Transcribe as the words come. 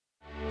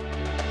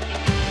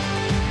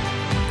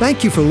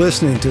Thank you for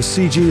listening to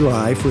CG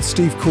Life with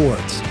Steve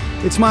Kortz.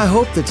 It's my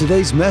hope that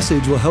today's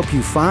message will help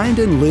you find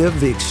and live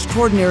the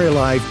extraordinary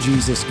life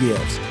Jesus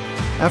gives.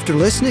 After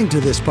listening to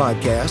this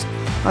podcast,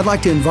 I'd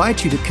like to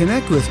invite you to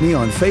connect with me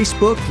on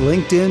Facebook,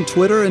 LinkedIn,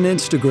 Twitter, and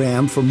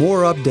Instagram for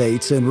more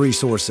updates and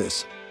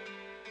resources.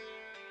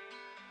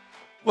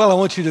 Well, I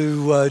want you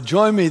to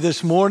join me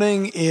this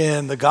morning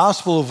in the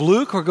Gospel of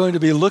Luke. We're going to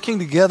be looking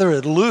together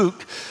at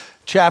Luke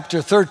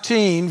chapter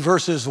 13,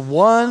 verses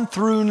 1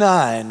 through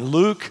 9.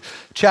 Luke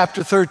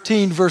chapter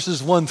 13,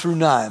 verses 1 through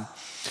 9.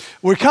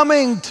 We're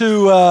coming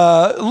to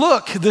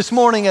look this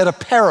morning at a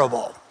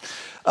parable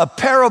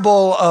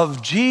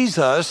of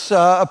Jesus,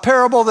 a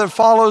parable that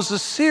follows a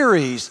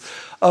series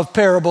of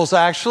parables,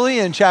 actually,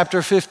 in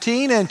chapter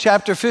 15. In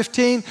chapter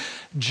 15,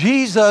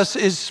 Jesus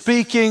is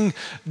speaking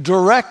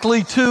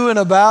directly to and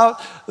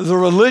about the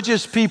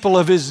religious people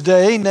of his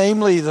day,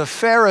 namely the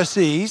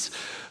Pharisees,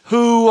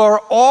 who are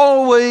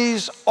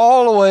always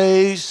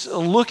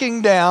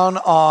looking down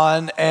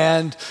on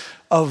and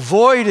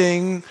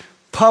avoiding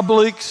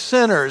public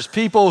sinners,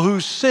 people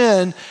whose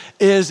sin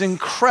is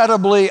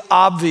incredibly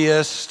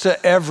obvious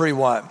to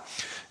everyone.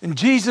 And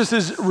Jesus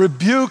is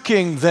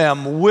rebuking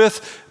them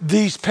with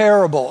these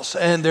parables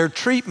and their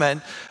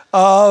treatment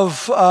of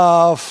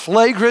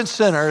flagrant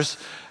sinners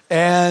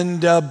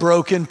and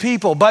broken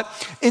people. But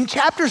in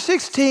chapter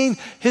 16,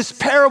 his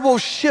parable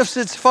shifts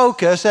its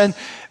focus, and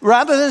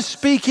rather than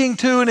speaking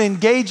to and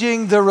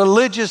engaging the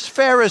religious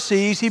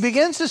Pharisees, he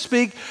begins to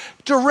speak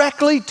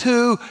directly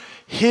to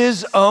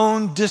his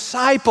own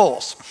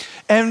disciples.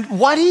 And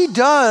what he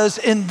does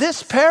in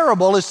this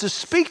parable is to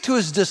speak to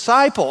his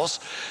disciples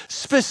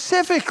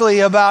specifically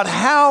about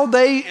how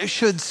they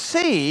should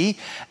see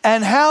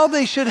and how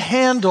they should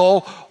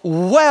handle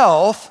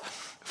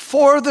wealth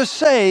for the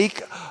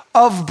sake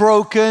of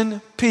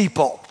broken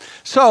people.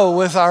 So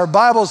with our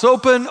Bibles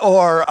open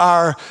or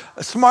our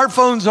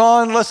smartphones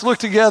on, let's look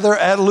together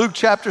at Luke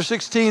chapter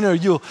 16, or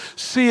you'll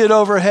see it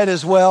overhead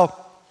as well.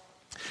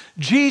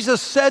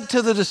 Jesus said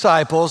to the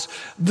disciples,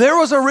 there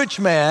was a rich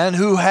man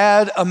who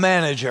had a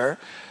manager,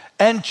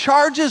 and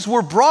charges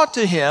were brought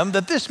to him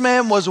that this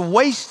man was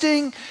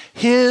wasting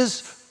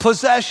his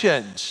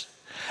possessions.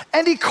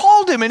 And he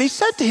called him and he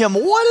said to him,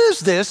 what is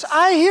this?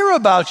 I hear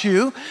about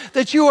you,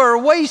 that you are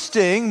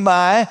wasting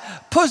my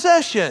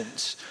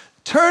possessions.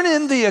 Turn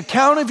in the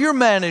account of your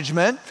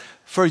management,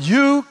 for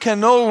you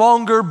can no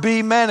longer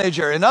be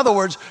manager. In other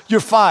words, you're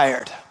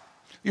fired.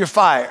 You're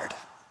fired.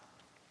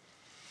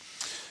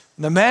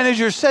 The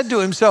manager said to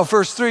himself,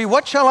 verse 3,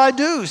 what shall I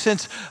do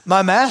since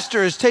my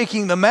master is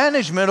taking the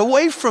management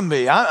away from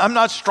me? I'm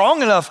not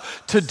strong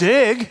enough to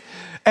dig,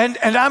 and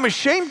I'm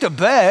ashamed to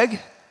beg.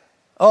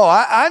 Oh,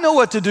 I know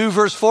what to do,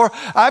 verse 4.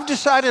 I've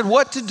decided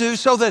what to do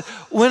so that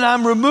when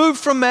I'm removed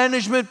from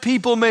management,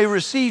 people may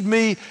receive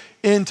me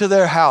into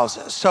their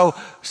houses. So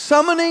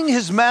summoning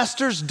his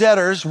master's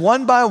debtors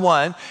one by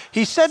one,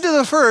 he said to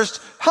the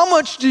first, how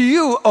much do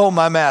you owe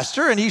my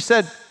master? And he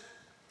said,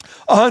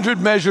 100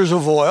 measures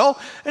of oil.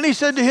 And he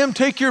said to him,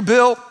 take your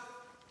bill,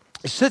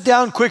 sit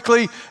down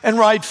quickly and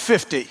write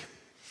 50.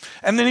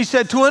 And then he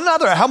said to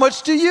another, how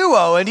much do you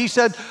owe? And he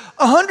said,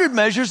 100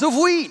 measures of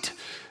wheat.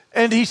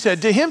 And he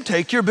said to him,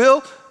 take your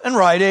bill and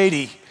write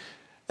 80.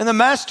 And the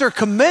master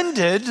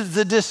commended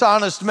the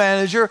dishonest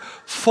manager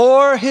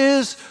for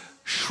his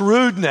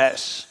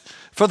shrewdness.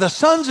 For the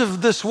sons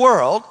of this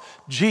world,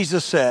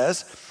 Jesus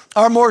says,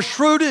 are more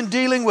shrewd in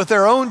dealing with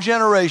their own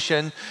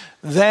generation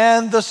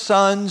than the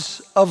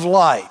sons of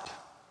light.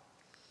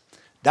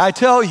 I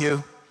tell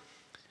you,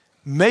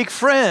 make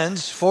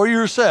friends for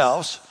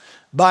yourselves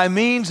by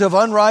means of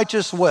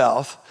unrighteous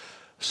wealth,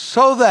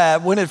 so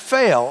that when it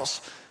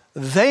fails,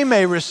 they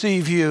may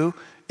receive you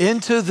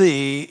into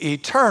the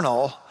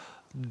eternal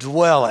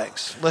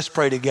dwellings. Let's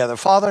pray together.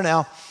 Father,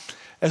 now,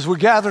 as we're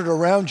gathered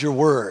around your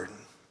word,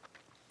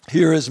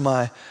 here is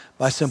my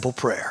simple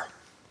prayer,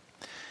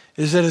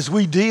 is that as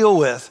we deal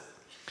with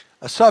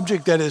a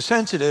subject that is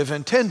sensitive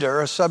and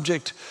tender, a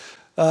subject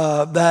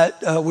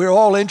that we're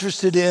all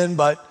interested in,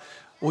 but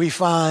we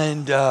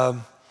find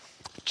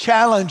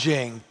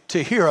challenging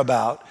to hear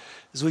about,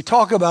 as we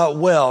talk about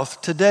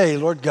wealth today,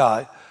 Lord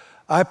God,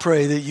 I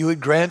pray that you would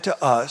grant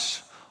to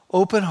us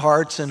open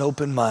hearts and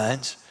open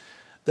minds,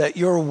 that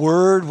your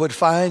word would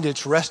find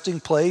its resting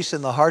place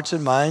in the hearts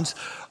and minds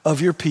of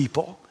your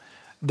people,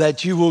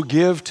 that you will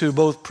give to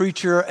both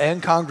preacher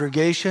and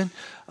congregation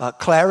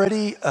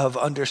clarity of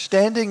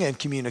understanding and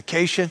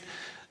communication,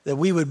 that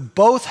we would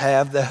both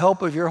have the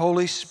help of your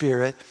Holy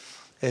Spirit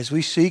as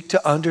we seek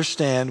to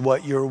understand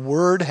what your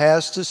word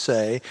has to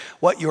say,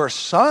 what your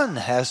Son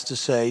has to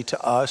say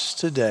to us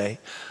today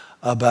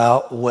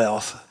about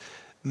wealth.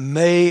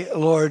 May,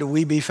 Lord,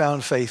 we be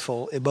found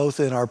faithful both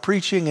in our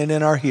preaching and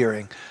in our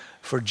hearing.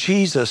 For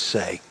Jesus'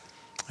 sake,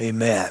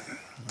 amen.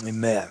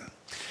 Amen.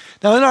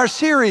 Now, in our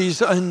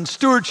series on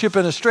Stewardship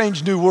in a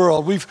Strange New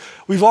World, we've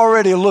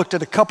already looked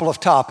at a couple of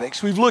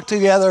topics. We've looked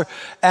together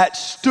at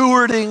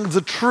stewarding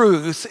the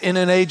truth in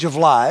an age of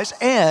lies,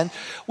 and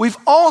we've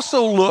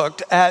also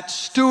looked at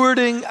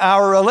stewarding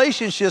our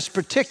relationships,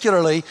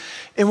 particularly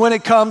when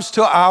it comes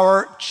to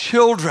our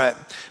children.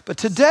 But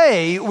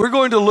today, we're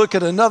going to look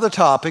at another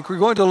topic. We're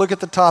going to look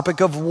at the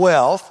topic of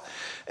wealth.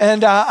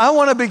 And I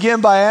want to begin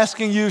by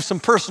asking you some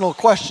personal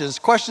questions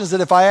that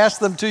if I asked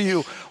them to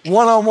you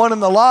one-on-one in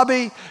the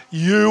lobby,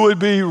 you would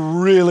be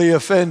really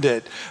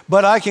offended.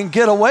 But I can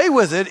get away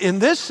with it in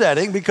this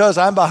setting because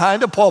I'm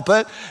behind a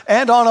pulpit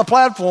and on a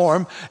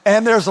platform,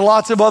 and there's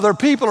lots of other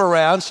people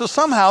around, so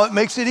somehow it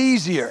makes it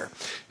easier.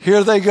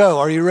 Here they go.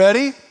 Are you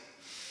ready?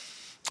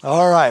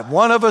 All right.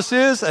 One of us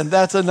is, and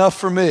that's enough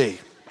for me.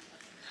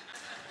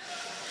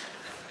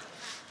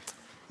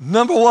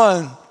 Number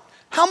one,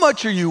 how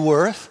much are you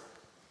worth?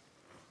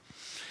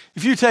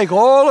 If you take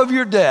all of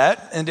your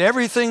debt and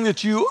everything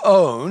that you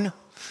own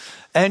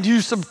and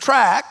you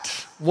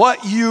subtract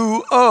what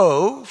you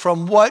owe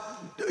from what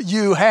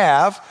you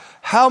have,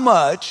 how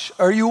much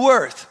are you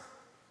worth?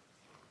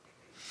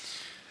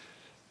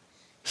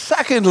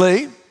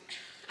 Secondly,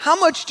 how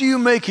much do you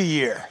make a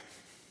year?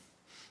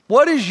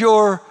 What is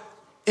your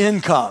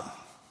income?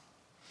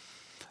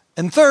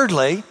 And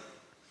thirdly,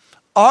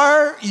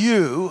 are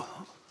you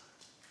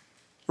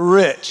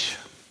rich?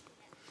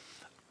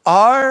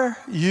 Are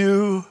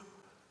you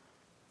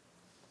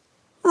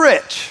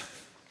rich?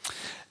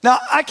 Now,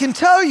 I can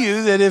tell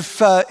you that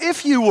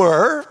if you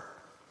were,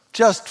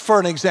 just for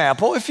an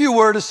example, if you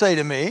were to say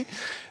to me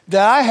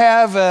that I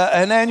have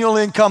an annual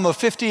income of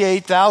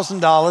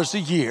 $58,000 a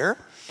year,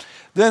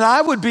 then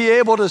I would be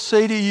able to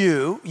say to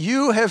you,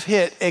 you have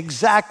hit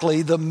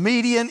exactly the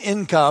median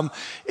income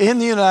in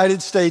the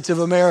United States of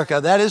America.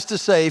 That is to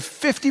say,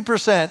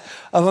 50%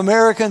 of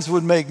Americans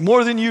would make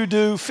more than you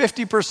do,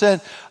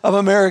 50% of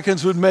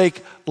Americans would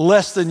make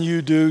less than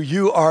you do.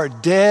 You are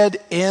dead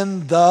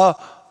in the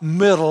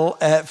middle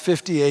at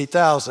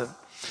 $58,000.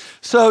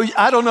 So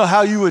I don't know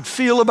how you would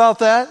feel about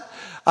that.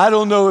 I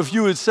don't know if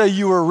you would say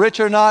you were rich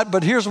or not,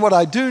 but here's what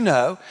I do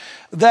know.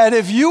 That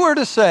if you were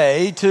to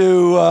say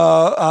to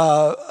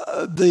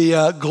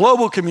the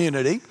global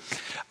community,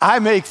 I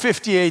make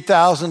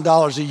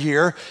 $58,000 a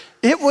year,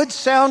 it would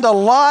sound a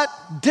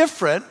lot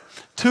different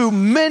to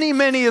many,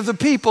 many of the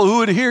people who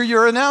would hear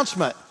your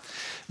announcement.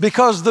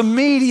 Because the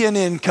median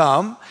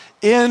income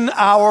in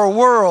our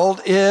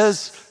world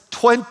is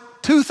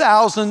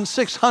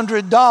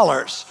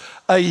 $2,600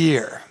 a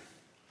year.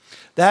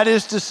 That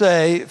is to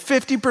say,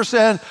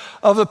 50%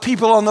 of the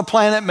people on the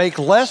planet make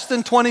less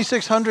than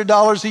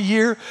 $2,600 a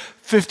year.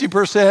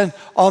 50%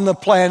 on the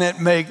planet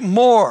make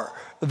more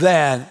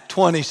than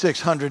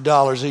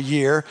 $2,600 a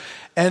year.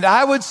 And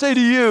I would say to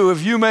you,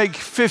 if you make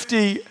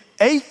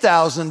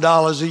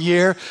 $58,000 a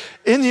year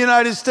in the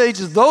United States,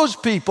 those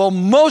people,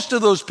 most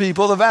of those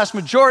people, the vast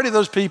majority of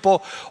those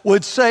people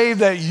would say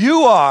that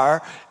you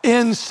are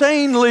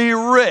insanely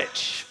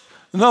rich.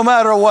 No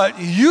matter what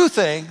you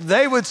think,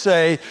 they would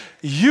say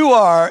you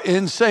are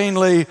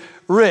insanely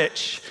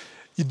rich.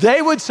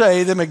 They would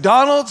say that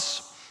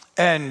McDonald's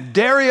and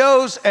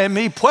Dario's and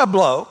Mi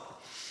Pueblo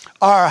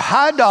are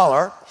high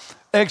dollar,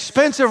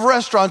 expensive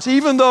restaurants,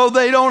 even though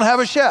they don't have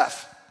a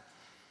chef.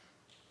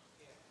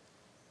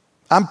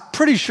 I'm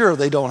pretty sure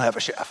they don't have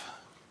a chef.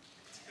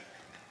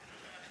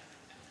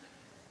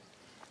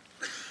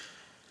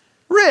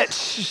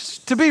 Rich.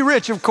 To be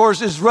rich, of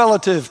course, is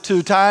relative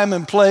to time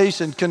and place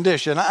and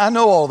condition. I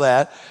know all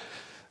that.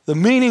 The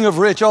meaning of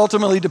rich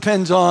ultimately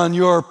depends on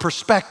your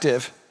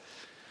perspective.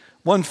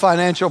 One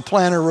financial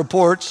planner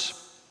reports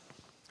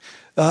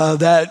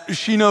that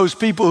she knows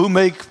people who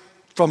make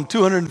from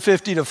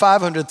 $250,000 to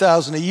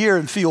 $500,000 a year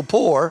and feel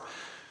poor.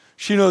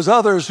 She knows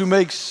others who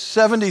make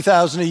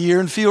 $70,000 a year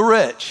and feel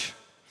rich.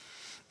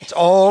 It's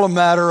all a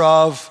matter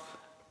of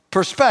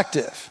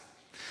perspective.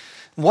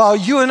 While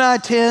you and I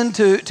tend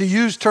to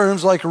use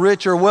terms like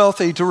rich or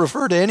wealthy to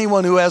refer to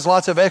anyone who has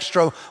lots of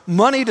extra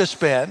money to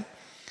spend,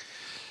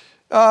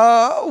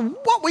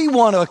 what we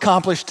want to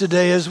accomplish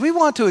today is we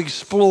want to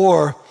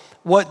explore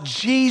what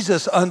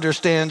Jesus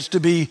understands to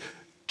be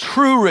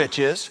true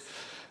riches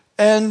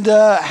and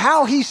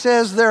how he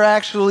says they're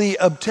actually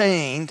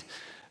obtained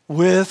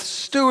with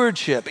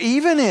stewardship.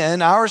 Even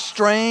in our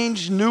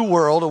strange new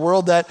world, a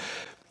world that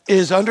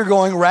is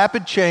undergoing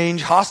rapid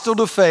change, hostile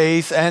to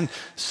faith, and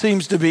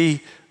seems to be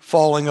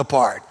falling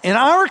apart. In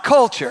our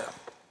culture,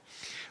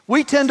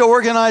 we tend to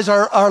organize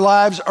our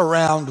lives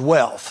around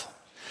wealth.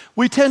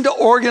 We tend to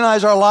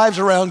organize our lives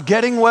around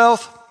getting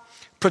wealth,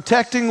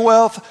 protecting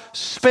wealth,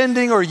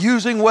 spending or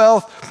using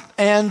wealth,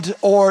 and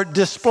or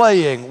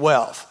displaying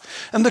wealth.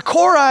 And the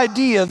core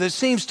idea that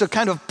seems to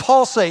kind of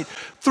pulsate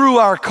through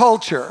our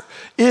culture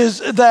is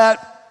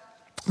that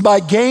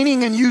by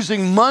gaining and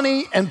using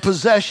money and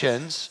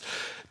possessions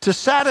to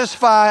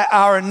satisfy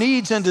our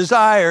needs and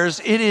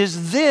desires, it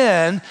is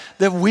then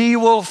that we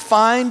will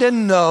find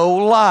and know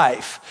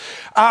life.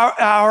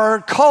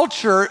 Our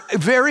culture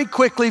very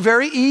quickly,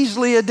 very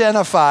easily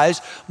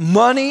identifies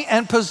money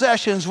and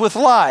possessions with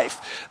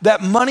life.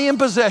 That money and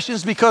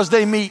possessions, because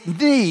they meet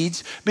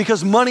needs,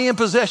 because money and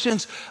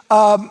possessions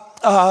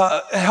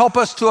help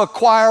us to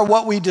acquire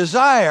what we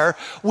desire,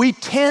 we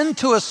tend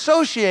to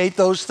associate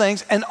those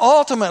things and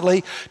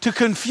ultimately to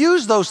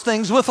confuse those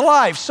things with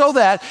life, so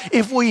that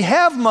if we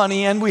have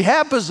money and we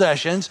have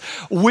possessions,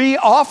 we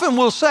often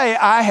will say,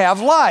 I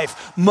have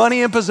life.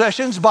 Money and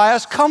possessions buy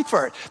us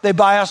comfort. They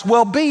buy us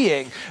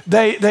well-being.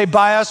 They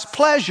buy us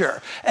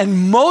pleasure.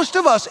 And most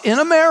of us in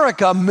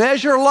America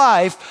measure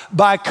life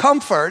by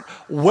comfort,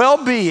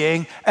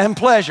 well-being, and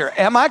pleasure.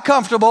 Am I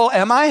comfortable?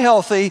 Am I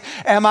healthy?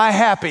 Am I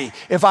happy?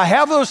 If I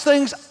have those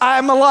things,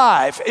 I'm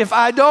alive. If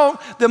I don't,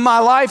 then my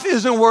life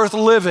isn't worth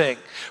living.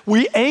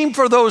 We aim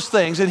for those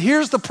things. And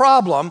here's the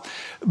problem.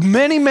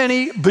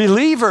 Many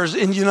believers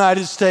in the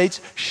United States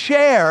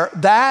share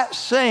that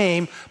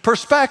same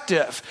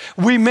perspective.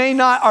 We may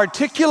not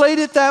articulate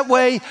it that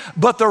way,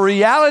 but the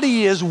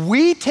reality is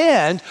we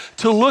tend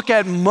to look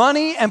at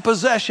money and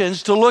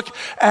possessions, to look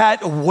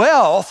at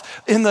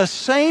wealth in the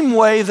same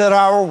way that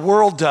our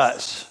world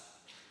does.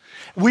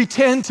 We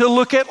tend to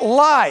look at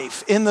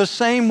life in the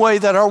same way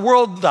that our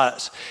world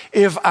does.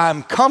 If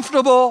I'm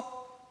comfortable,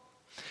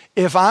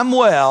 if I'm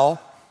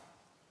well,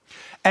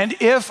 and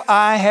if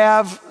I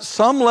have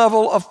some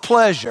level of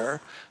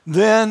pleasure,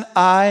 then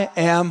I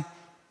am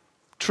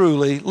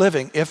truly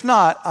living. If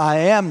not, I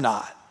am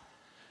not.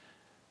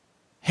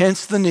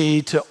 Hence the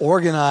need to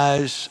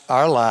organize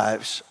our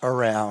lives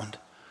around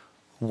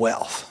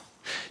wealth.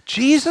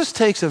 Jesus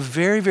takes a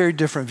very, very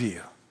different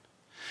view.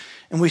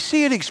 And we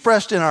see it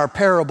expressed in our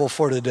parable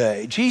for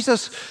today.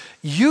 Jesus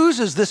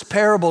uses this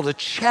parable to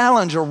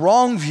challenge a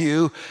wrong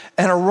view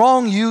and a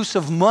wrong use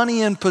of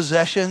money and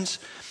possessions.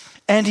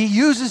 And he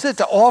uses it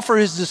to offer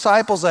his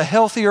disciples a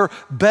healthier,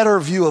 better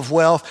view of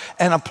wealth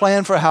and a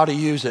plan for how to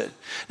use it.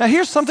 Now,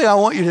 here's something I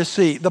want you to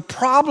see. The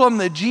problem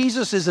that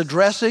Jesus is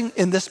addressing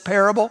in this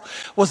parable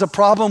was a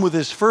problem with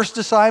his first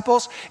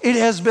disciples. It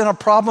has been a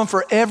problem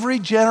for every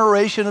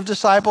generation of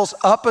disciples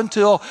up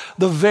until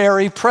the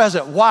very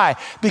present. Why?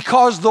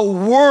 Because the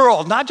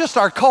world, not just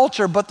our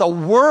culture, but the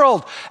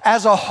world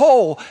as a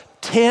whole,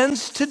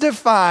 tends to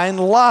define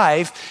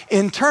life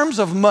in terms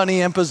of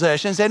money and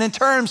possessions, and in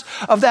terms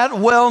of that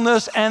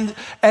wellness, and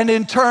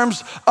in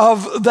terms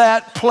of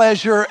that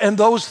pleasure and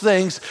those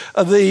things,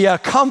 the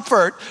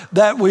comfort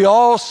that we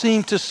all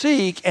seem to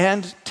seek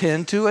and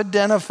tend to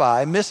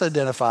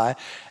misidentify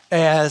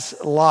as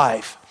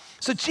life.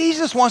 So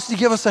Jesus wants to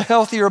give us a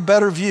healthier,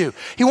 better view.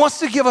 He wants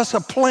to give us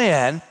a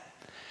plan.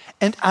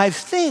 And I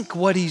think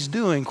what he's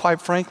doing,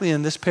 quite frankly,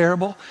 in this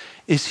parable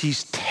is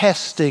he's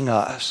testing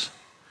us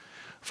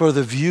for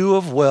the view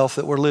of wealth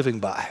that we're living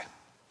by.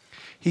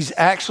 He's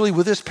actually,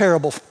 with this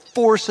parable,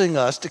 forcing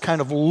us to kind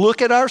of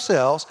look at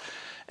ourselves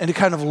and to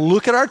kind of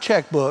look at our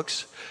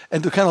checkbooks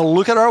and to kind of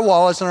look at our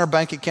wallets and our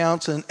bank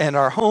accounts and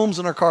our homes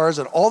and our cars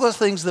and all the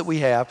things that we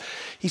have.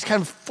 He's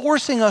kind of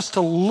forcing us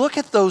to look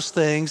at those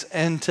things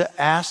and to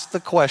ask the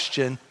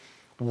question,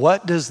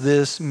 what does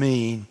this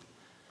mean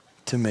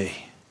to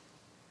me?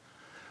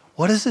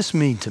 What does this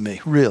mean to me,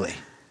 really?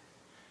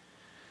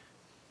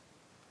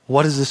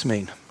 What does this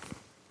mean?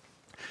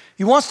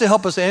 He wants to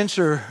help us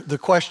answer the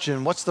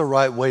question, what's the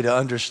right way to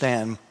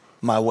understand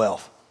my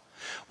wealth?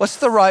 What's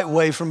the right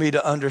way for me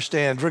to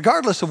understand,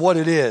 regardless of what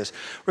it is,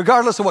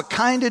 regardless of what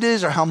kind it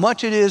is or how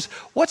much it is,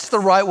 what's the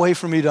right way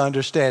for me to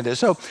understand it?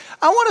 So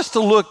I want us to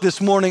look this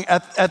morning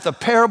at the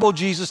parable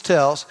Jesus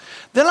tells.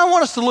 Then I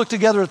want us to look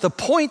together at the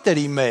point that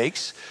he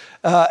makes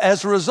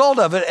as a result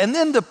of it, and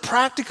then the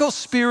practical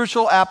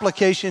spiritual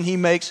application he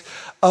makes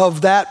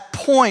of that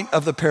point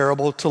of the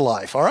parable to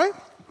life, all right?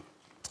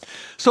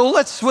 So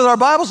let's, with our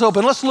Bibles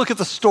open, let's look at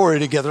the story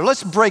together.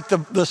 Let's break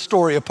the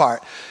story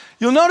apart.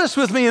 You'll notice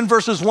with me in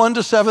verses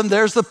 1-7,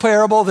 there's the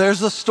parable,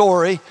 there's the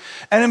story.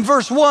 And in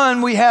verse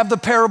 1, we have the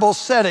parable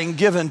setting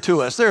given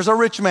to us. There's a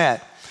rich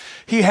man.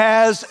 He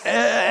has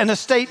an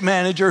estate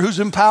manager who's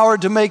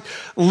empowered to make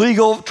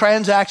legal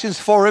transactions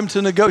for him,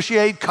 to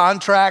negotiate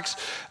contracts,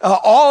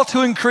 all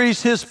to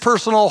increase his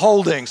personal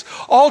holdings,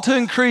 all to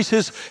increase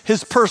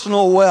his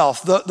personal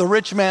wealth, the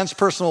rich man's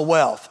personal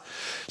wealth.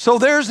 So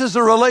theirs is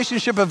a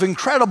relationship of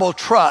incredible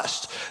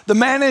trust. The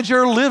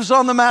manager lives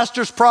on the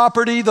master's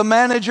property. The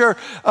manager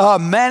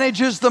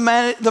manages the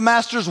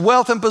master's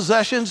wealth and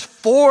possessions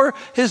for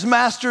his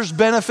master's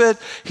benefit.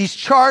 He's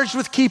charged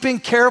with keeping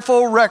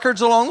careful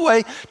records along the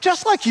way,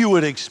 just like you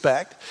would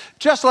expect,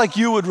 just like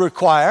you would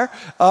require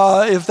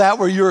if that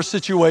were your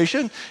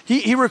situation.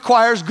 He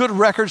requires good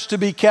records to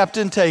be kept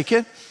and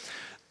taken.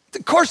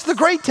 Of course, the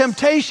great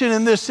temptation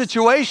in this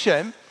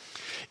situation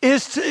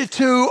is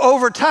to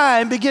over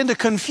time begin to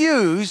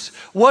confuse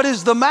what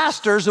is the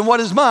master's and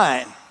what is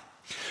mine.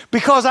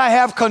 Because I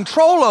have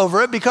control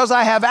over it, because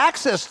I have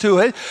access to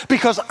it,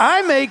 because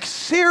I make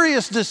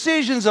serious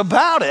decisions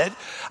about it,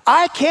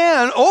 I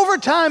can over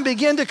time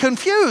begin to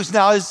confuse.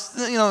 Now,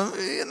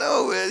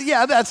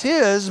 yeah, that's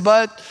his,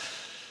 but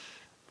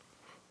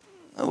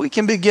we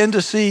can begin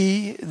to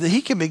see,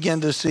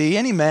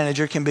 any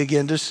manager can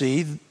begin to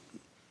see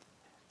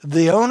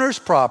the owner's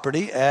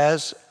property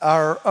as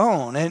our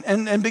own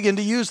and begin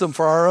to use them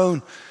for our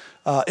own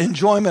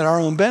enjoyment, our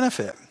own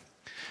benefit.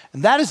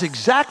 And that is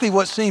exactly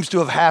what seems to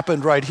have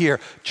happened right here.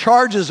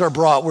 Charges are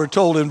brought, we're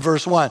told in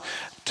verse 1,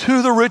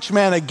 to the rich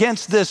man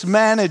against this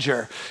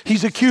manager.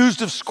 He's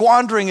accused of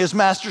squandering his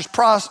master's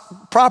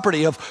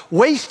property, of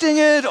wasting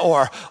it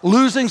or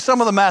losing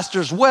some of the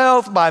master's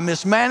wealth by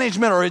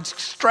mismanagement or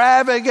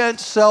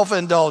extravagant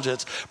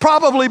self-indulgence.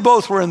 Probably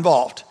both were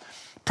involved.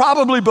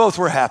 Probably both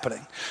were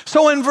happening.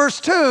 So in verse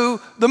 2,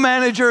 the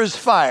manager is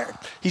fired.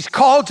 He's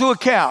called to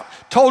account,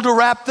 told to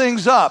wrap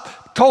things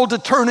up, told to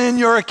turn in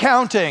your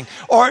accounting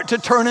or to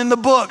turn in the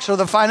books or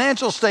the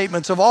financial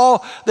statements of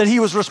all that he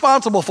was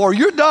responsible for.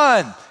 You're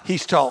done,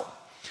 he's told.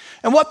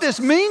 And what this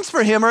means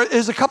for him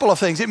is a couple of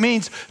things. It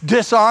means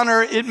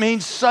dishonor. It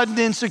means sudden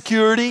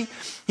insecurity.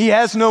 He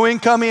has no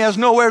income. He has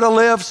nowhere to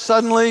live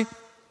suddenly.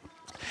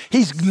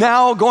 He's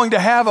now going to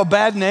have a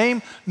bad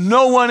name.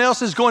 No one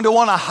else is going to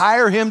want to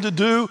hire him to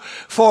do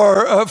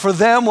for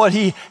them what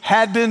he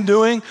had been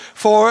doing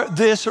for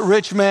this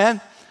rich man.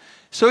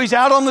 So he's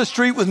out on the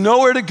street with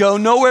nowhere to go,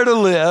 nowhere to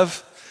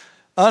live,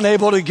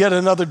 unable to get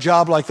another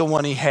job like the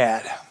one he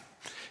had.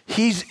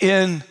 He's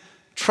in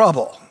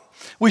trouble.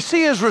 We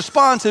see his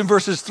response in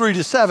verses 3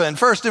 to 7.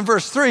 First, in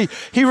verse 3,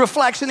 he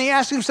reflects and he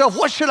asks himself,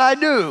 what should I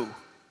do?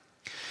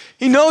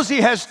 He knows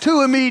he has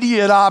two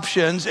immediate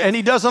options, and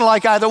he doesn't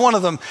like either one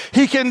of them.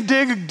 He can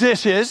dig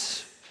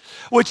dishes,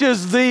 which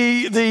is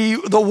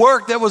the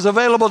work that was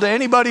available to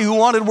anybody who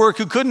wanted work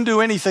who couldn't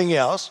do anything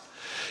else.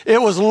 It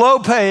was low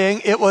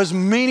paying, it was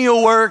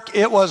menial work,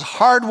 it was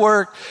hard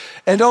work,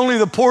 and only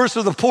the poorest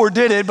of the poor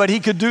did it, but he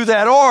could do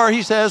that. Or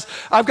he says,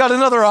 I've got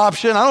another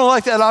option, I don't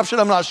like that option,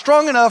 I'm not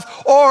strong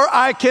enough, or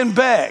I can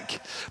beg,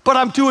 but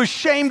I'm too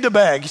ashamed to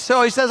beg.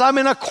 So he says, I'm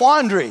in a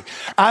quandary.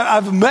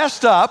 I've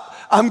messed up,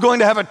 I'm going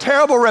to have a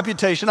terrible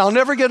reputation, I'll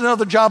never get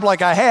another job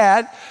like I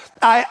had.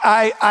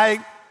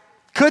 I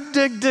could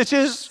dig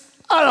ditches,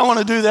 I don't want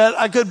to do that.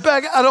 I could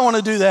beg, I don't want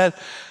to do that.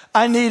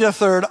 I need a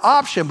third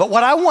option. But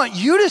what I want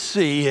you to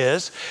see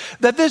is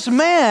that this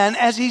man,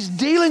 as he's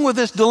dealing with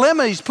this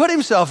dilemma he's put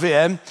himself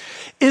in,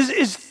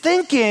 is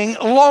thinking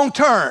long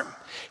term.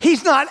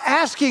 He's not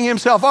asking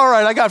himself, all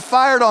right, I got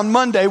fired on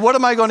Monday, what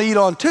am I going to eat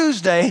on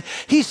Tuesday?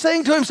 He's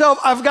saying to himself,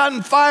 I've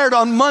gotten fired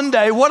on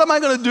Monday, what am I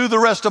going to do the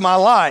rest of my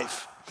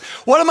life?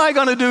 What am I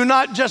going to do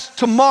not just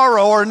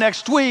tomorrow or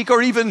next week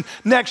or even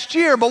next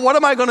year, but what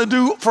am I going to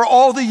do for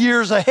all the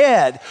years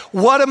ahead?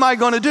 What am I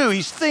going to do?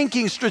 He's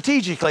thinking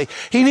strategically.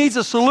 He needs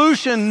a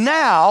solution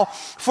now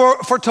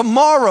for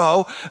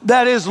tomorrow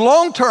that is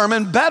long-term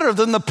and better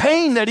than the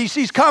pain that he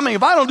sees coming.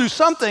 If I don't do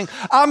something,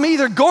 I'm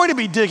either going to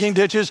be digging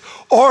ditches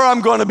or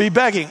I'm going to be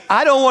begging.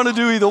 I don't want to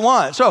do either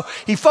one. So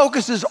he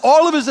focuses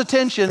all of his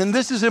attention, and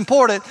this is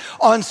important,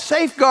 on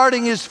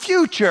safeguarding his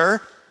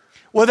future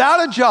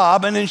without a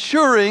job and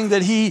ensuring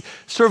that he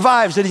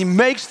survives, that he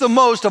makes the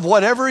most of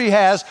whatever he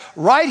has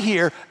right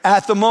here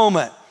at the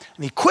moment.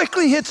 And he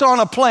quickly hits on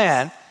a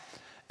plan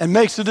and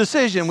makes a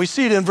decision. We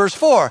see it in verse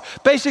 4.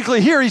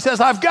 Basically here he says,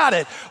 I've got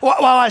it.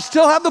 While I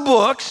still have the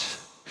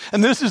books,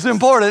 and this is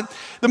important,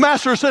 the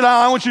master said,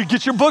 I want you to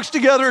get your books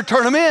together,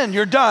 turn them in,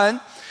 you're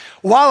done.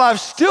 While I've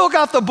still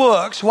got the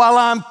books, while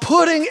I'm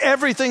putting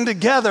everything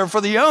together for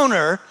the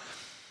owner,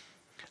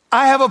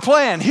 I have a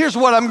plan. Here's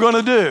what I'm going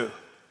to do.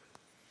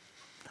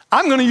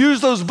 I'm going to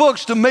use those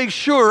books to make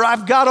sure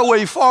I've got a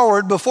way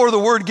forward before the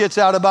word gets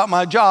out about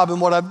my job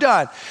and what I've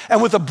done.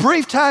 And with the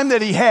brief time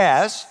that he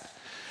has,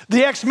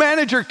 the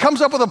ex-manager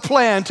comes up with a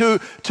plan to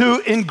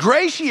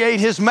ingratiate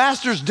his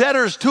master's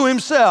debtors to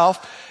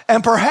himself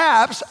and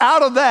perhaps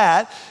out of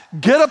that,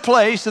 get a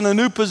place and a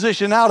new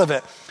position out of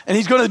it. And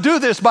he's going to do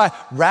this by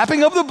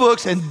wrapping up the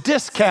books and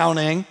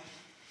discounting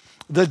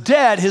the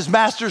debt his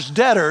master's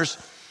debtors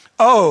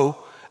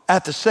owe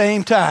at the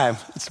same time.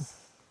 It's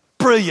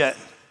brilliant.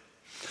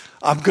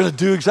 I'm going to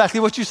do exactly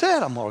what you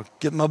said. I'm going to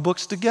get my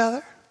books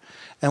together.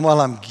 And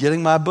while I'm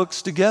getting my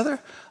books together,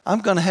 I'm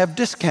going to have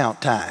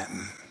discount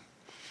time.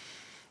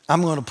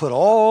 I'm going to put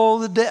all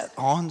the debt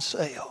on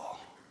sale.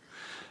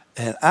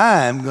 And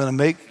I'm going to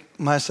make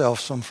myself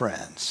some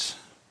friends.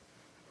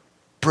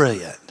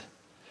 Brilliant.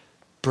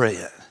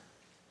 Brilliant.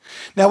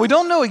 Now, we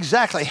don't know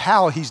exactly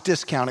how he's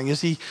discounting.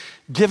 Is he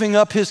giving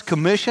up his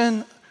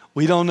commission?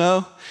 We don't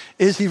know.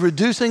 Is he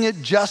reducing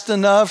it just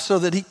enough so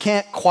that he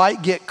can't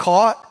quite get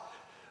caught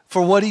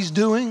for what he's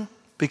doing?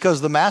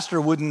 Because the master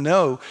wouldn't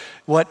know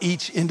what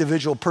each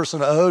individual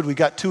person owed. We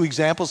got two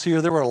examples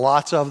here. There were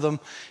lots of them.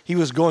 He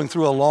was going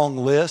through a long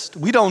list.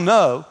 We don't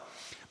know.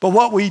 But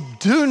what we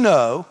do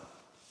know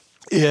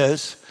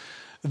is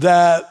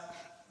that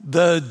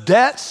the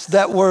debts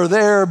that were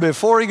there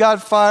before he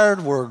got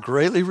fired were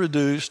greatly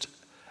reduced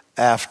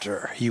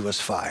after he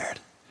was fired.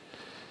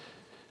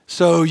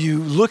 So you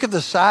look at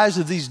the size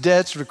of these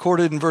debts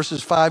recorded in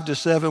verses 5 to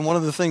 7. One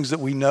of the things that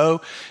we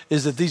know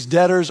is that these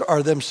debtors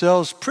are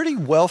themselves pretty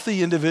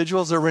wealthy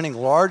individuals. They're renting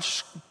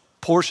large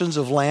portions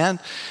of land,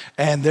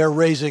 and they're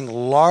raising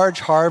large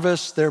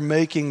harvests. They're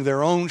making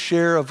their own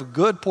share of a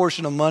good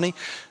portion of money.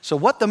 So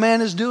what the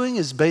man is doing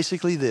is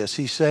basically this.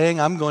 He's saying,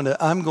 I'm going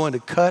to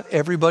cut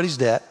everybody's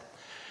debt,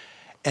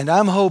 and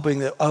I'm hoping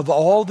that of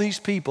all these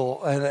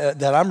people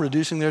that I'm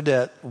reducing their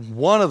debt,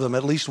 one of them,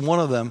 at least one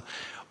of them,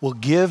 will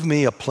give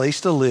me a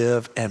place to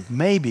live and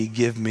maybe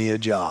give me a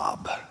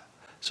job.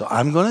 So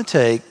I'm going to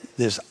take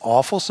this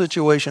awful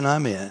situation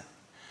I'm in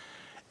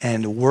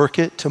and work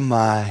it to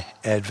my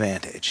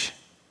advantage.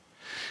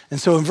 And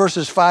so in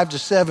verses 5 to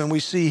 7, we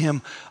see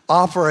him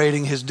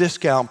operating his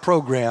discount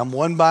program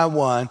one by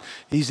one.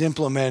 He's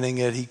implementing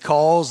it. He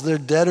calls their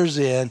debtors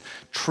in,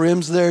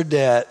 trims their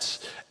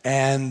debts,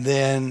 and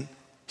then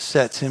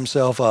sets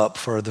himself up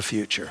for the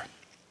future.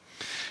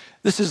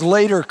 This is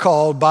later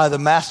called by the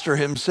master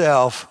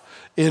himself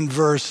in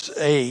verse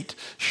 8,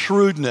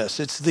 shrewdness.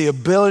 It's the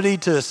ability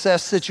to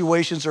assess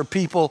situations or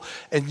people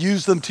and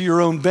use them to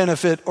your own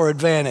benefit or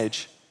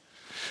advantage.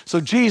 So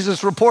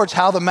Jesus reports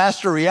how the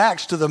master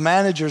reacts to the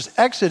manager's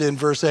exit in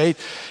verse 8,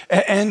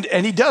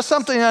 and he does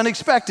something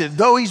unexpected.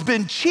 Though he's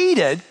been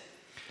cheated,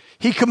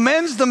 he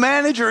commends the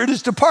manager at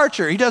his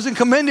departure. He doesn't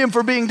commend him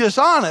for being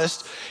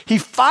dishonest. He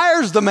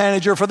fires the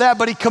manager for that,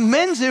 but he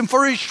commends him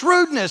for his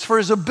shrewdness, for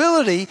his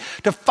ability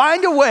to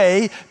find a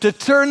way to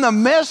turn the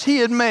mess he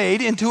had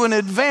made into an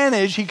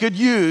advantage he could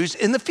use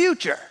in the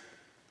future.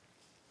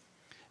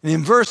 And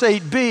in verse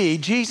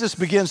 8b, Jesus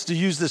begins to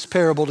use this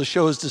parable to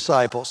show his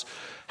disciples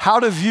how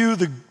to view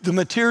the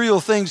material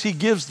things he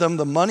gives them,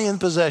 the money and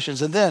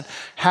possessions, and then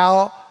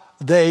how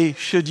they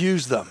should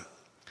use them.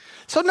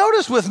 So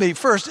notice with me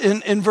first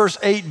in verse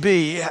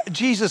 8b,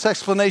 Jesus'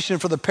 explanation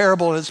for the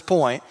parable and its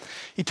point.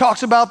 He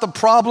talks about the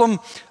problem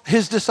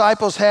his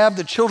disciples have,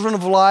 the children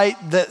of light,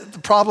 the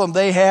problem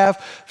they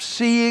have,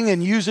 seeing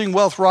and using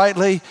wealth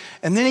rightly.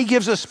 And then he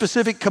gives a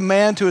specific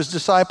command to his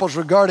disciples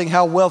regarding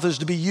how wealth is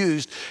to be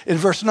used in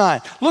verse 9.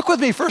 Look with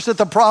me first at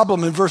the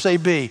problem in verse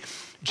 8b.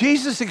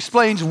 Jesus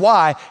explains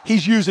why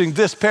he's using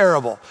this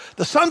parable.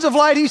 The sons of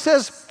light, he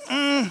says,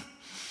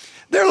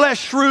 they're less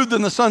shrewd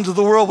than the sons of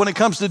the world when it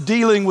comes to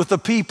dealing with the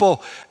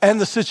people and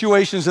the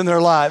situations in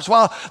their lives.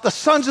 While the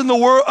sons of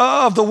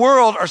the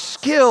world are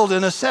skilled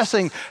in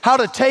assessing how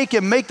to take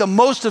and make the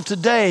most of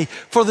today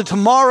for the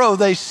tomorrow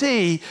they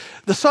see,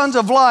 the sons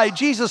of light,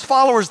 Jesus'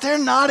 followers, they're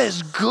not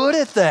as good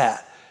at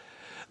that.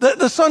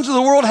 The sons of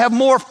the world have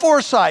more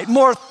foresight,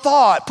 more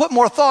thought, put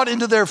more thought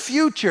into their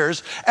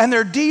futures and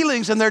their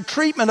dealings and their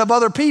treatment of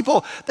other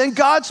people than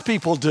God's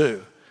people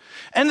do.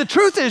 And the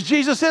truth is,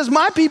 Jesus says,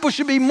 my people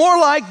should be more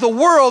like the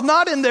world,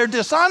 not in their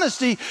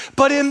dishonesty,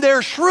 but in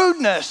their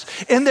shrewdness,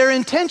 in their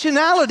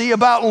intentionality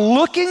about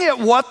looking at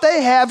what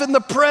they have in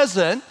the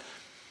present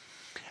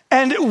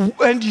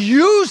and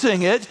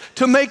using it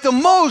to make the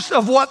most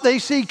of what they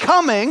see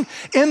coming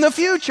in the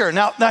future.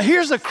 Now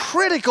here's a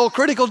critical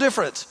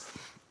difference.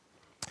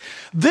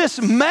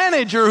 This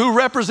manager who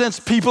represents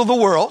people of the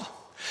world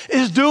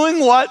is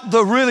doing what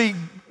the really,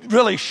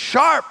 really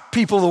sharp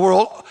people of the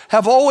world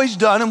have always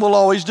done and will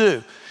always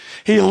do.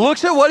 He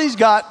looks at what he's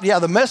got,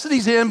 the mess that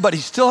he's in, but he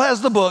still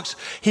has the books.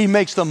 He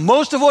makes the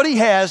most of what he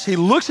has. He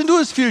looks into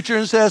his future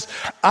and says,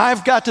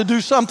 I've got to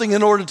do something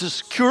in order to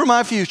secure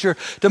my future,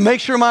 to make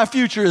sure my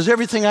future is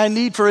everything I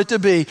need for it to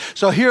be.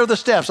 So here are the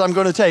steps I'm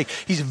going to take.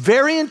 He's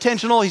very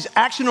intentional. He's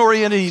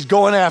action-oriented. He's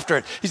going after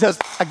it. He says,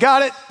 I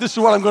got it. This is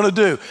what I'm going to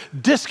do.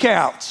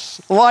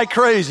 Discounts like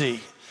crazy.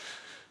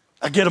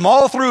 I get them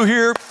all through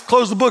here,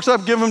 close the books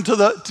up, give them to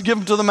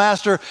the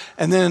master,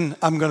 and then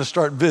I'm going to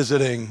start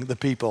visiting the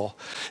people.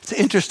 It's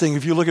interesting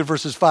if you look at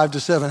verses 5 to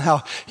 7,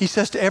 how he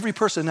says to every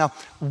person, now,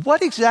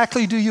 what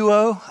exactly do you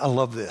owe? I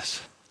love this.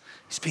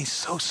 He's being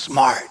so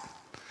smart.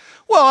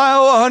 Well, I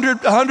owe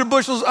 100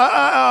 bushels,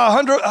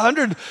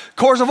 100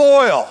 cores of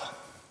oil.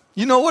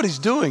 You know what he's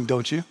doing,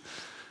 don't you?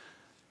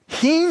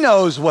 He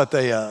knows what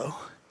they owe.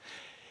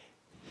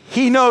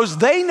 He knows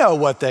they know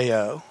what they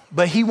owe,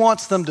 but he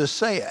wants them to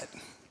say it.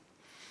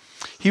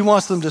 He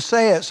wants them to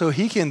say it so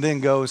he can then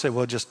go and say,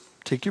 well, just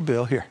take your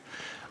bill here,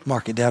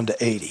 mark it down to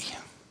 80.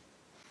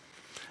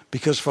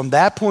 Because from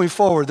that point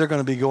forward, they're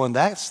going to be going,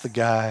 that's the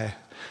guy who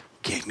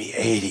gave me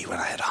 80 when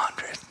I had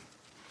 100.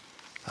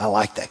 I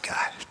like that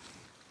guy.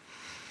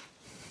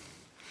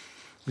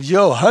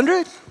 Yo,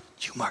 100?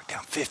 You mark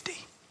down 50.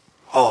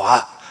 Oh,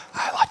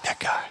 I like that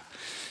guy.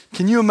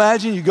 Can you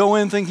imagine you go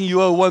in thinking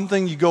you owe one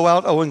thing, you go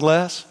out owing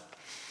less?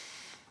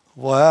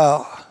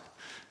 Wow,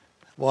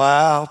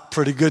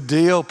 pretty good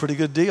deal.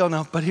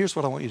 Now, but here's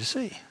what I want you to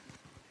see.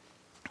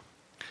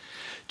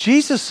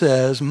 Jesus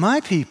says,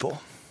 my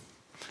people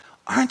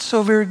aren't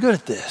so very good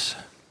at this.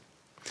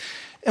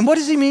 And what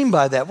does he mean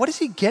by that? What is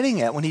he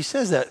getting at when he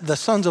says that the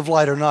sons of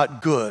light are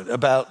not good,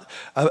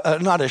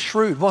 not as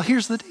shrewd? Well,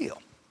 here's the deal.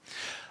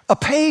 A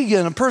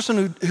pagan, a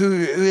person who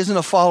isn't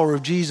a follower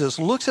of Jesus,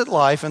 looks at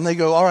life and they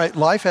go, all right,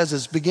 life has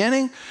its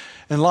beginning,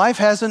 and life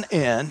has an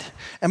end.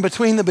 And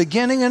between the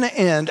beginning and the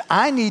end,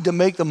 I need to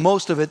make the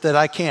most of it that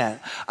I can.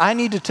 I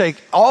need to take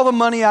all the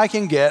money I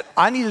can get.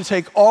 I need to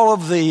take all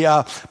of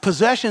the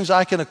possessions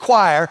I can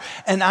acquire,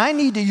 and I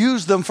need to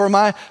use them for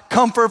my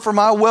comfort, for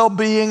my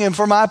well-being, and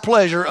for my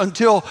pleasure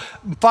until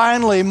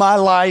finally my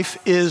life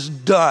is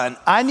done.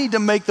 I need to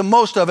make the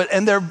most of it,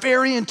 and they're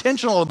very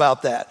intentional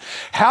about that.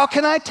 How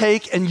can I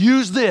take and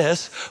use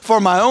this for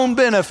my own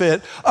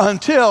benefit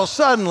until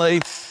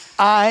suddenly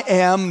I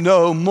am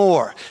no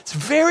more? It's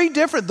very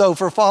different, though,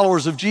 for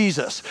followers of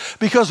Jesus,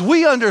 because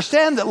we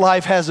understand that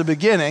life has a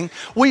beginning.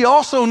 We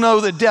also know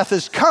that death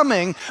is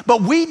coming,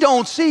 but we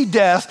don't see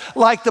death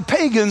like the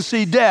pagans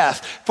see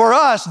death. For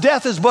us,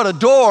 death is but a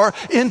door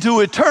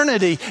into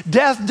eternity.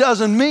 Death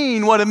doesn't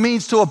mean what it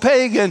means to a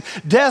pagan.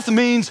 Death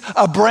means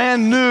a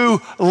brand new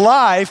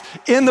life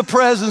in the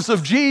presence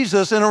of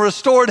Jesus in a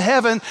restored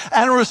heaven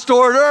and a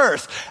restored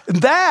earth.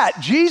 That,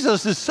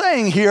 Jesus is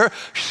saying here,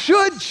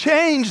 should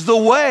change the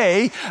way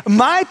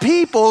my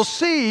people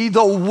see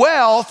the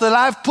wealth that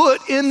I've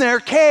put in their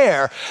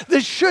care.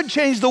 This should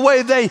change the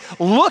way they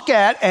look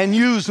at and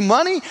use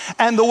money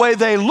and the way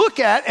they look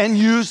at and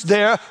use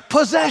their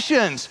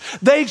possessions.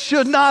 They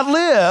should not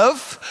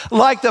live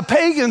like the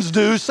pagans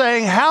do,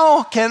 saying,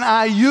 how can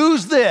I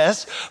use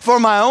this for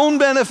my own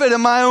benefit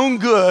and my own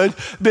good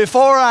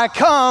before I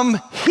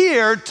come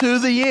here to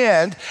the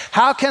end?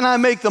 How can I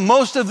make the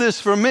most of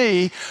this for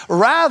me?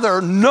 Rather,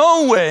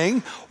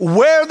 knowing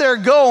where they're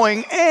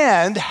going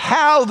and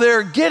how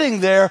they're getting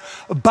there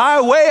by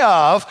way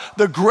of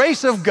the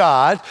grace of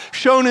God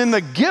shown in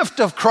the gift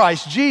of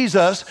Christ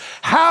Jesus.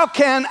 How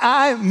can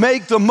I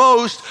make the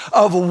most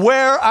of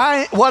what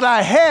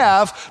I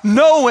have,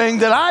 knowing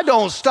that I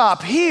don't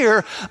stop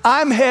here,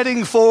 I'm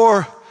heading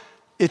for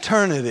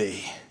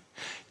eternity?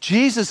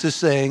 Jesus is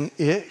saying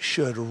it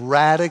should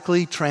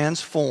radically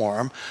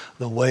transform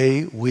the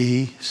way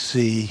we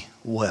see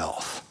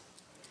wealth.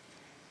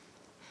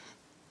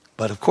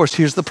 But of course,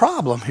 here's the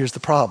problem.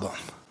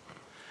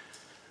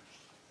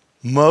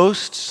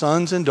 Most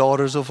sons and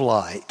daughters of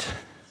light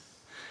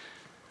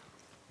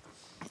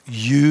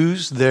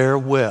use their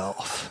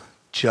wealth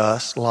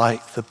just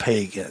like the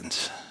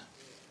pagans.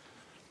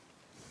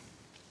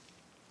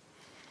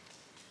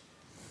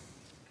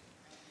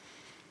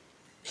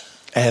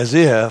 As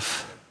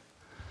if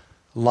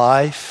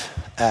life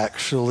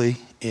actually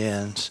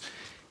ends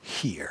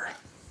here.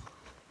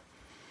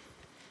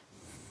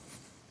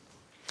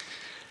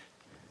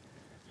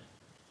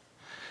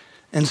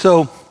 And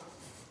so,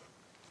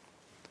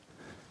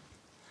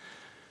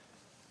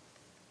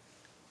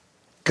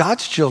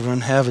 God's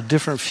children have a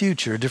different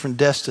future, a different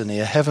destiny,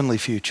 a heavenly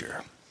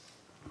future.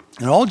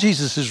 And all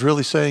Jesus is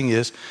really saying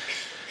is,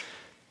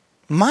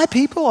 my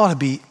people ought to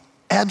be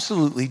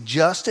absolutely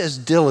just as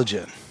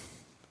diligent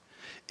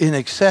in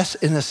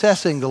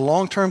assessing the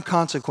long-term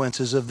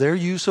consequences of their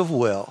use of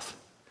wealth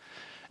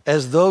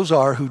as those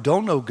are who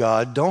don't know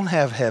God, don't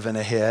have heaven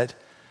ahead.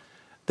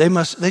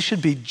 They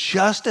should be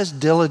just as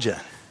diligent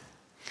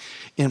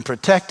in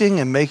protecting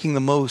and making the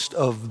most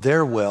of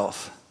their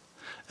wealth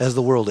as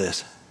the world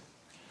is.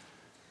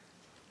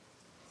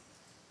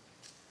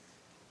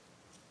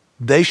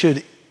 They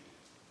should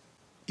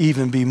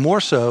even be more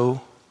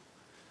so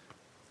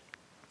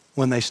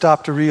when they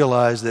stop to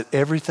realize that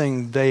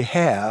everything they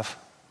have,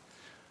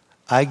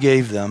 I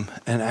gave them,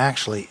 and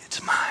actually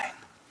it's mine.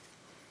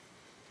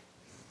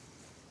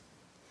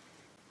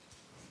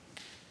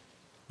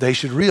 They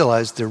should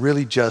realize they're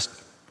really just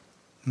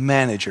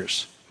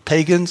managers.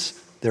 Pagans,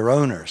 they're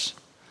owners.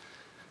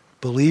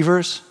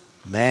 Believers,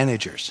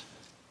 managers.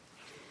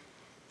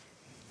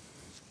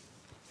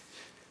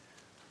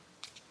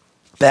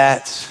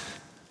 That's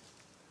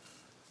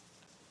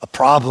a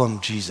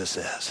problem, Jesus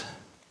says.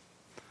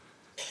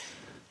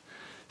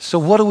 So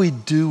what do we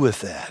do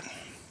with that?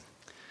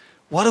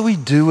 What do we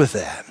do with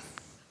that?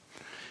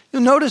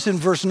 You'll notice in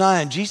verse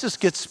 9, Jesus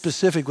gets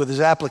specific with his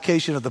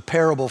application of the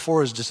parable for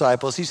his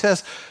disciples. He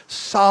says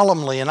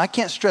solemnly, and I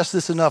can't stress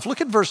this enough.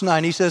 Look at verse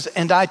 9. He says,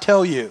 and I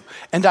tell you,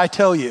 and I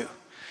tell you.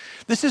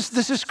 This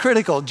is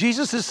critical.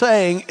 Jesus is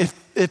saying,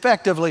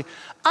 effectively,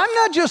 I'm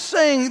not just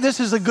saying this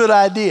is a good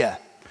idea.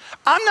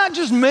 I'm not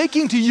just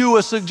making to you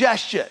a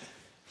suggestion.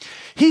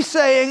 He's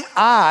saying,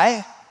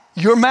 I,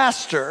 your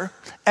master,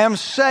 am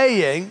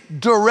saying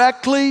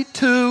directly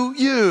to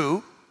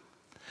you,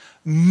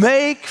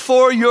 make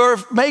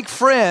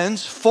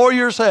friends for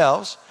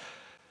yourselves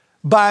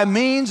by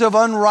means of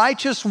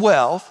unrighteous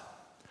wealth,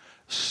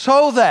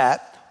 so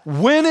that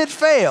when it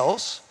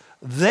fails,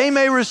 they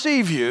may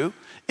receive you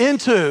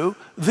into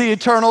the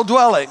eternal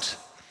dwellings.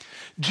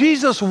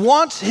 Jesus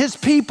wants his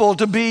people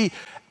to be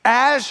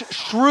as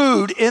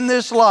shrewd in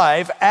this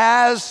life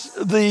as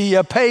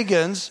the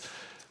pagans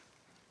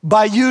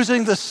by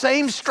using the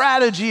same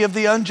strategy of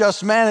the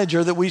unjust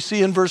manager that we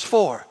see in verse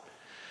 4.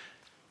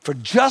 For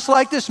just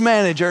like this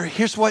manager,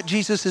 here's what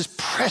Jesus is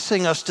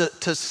pressing us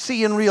to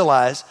see and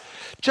realize.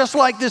 Just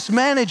like this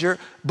manager,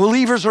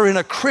 believers are in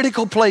a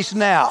critical place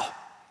now.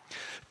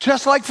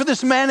 Just like for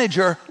this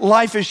manager,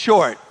 life is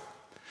short.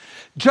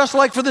 Just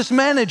like for this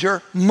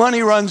manager,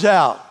 money runs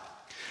out.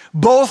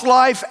 both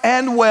life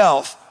and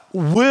wealth,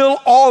 will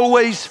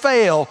always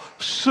fail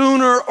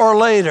sooner or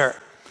later.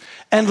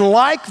 And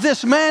like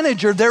this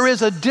manager, there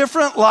is a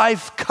different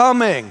life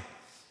coming.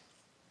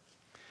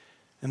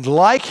 And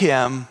like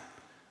him,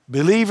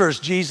 believers,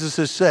 Jesus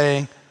is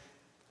saying,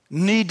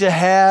 need to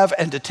have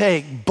and to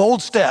take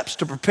bold steps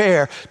to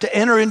prepare to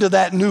enter into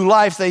that new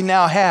life they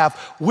now have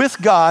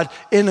with God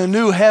in a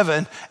new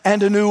heaven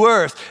and a new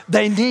earth.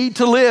 They need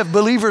to live,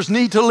 believers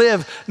need to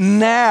live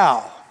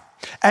now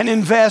and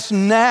invest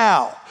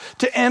now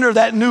to enter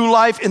that new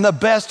life in the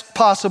best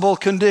possible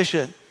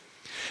condition.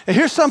 And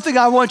here's something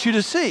I want you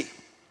to see.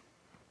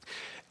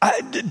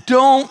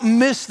 Don't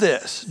miss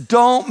this.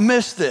 Don't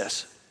miss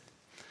this.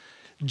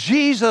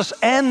 Jesus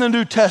and the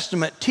New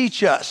Testament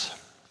teach us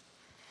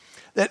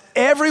that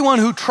everyone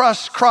who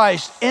trusts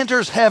Christ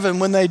enters heaven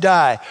when they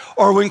die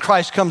or when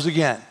Christ comes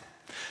again.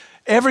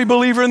 Every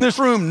believer in this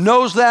room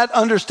knows that,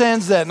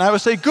 understands that. And I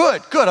would say,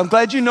 good. I'm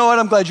glad you know it.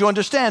 I'm glad you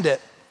understand it.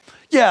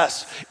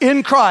 Yes,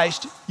 in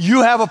Christ,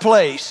 you have a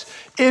place.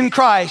 In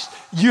Christ,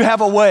 you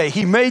have a way.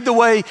 He made the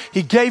way.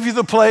 He gave you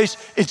the place.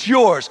 It's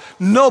yours.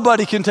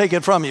 Nobody can take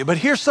it from you. But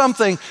here's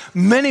something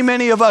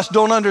many of us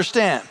don't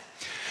understand.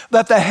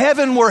 That the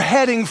heaven we're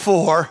heading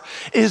for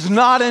is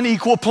not an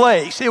equal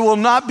place. It will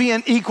not be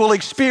an equal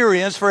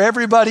experience for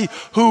everybody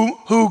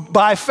who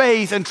by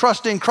faith and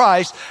trust in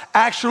Christ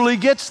actually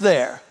gets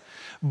there.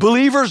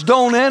 Believers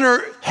don't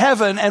enter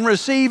heaven and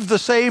receive the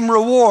same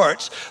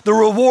rewards. The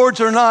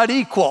rewards are not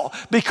equal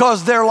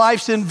because their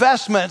life's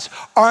investments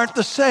aren't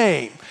the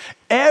same.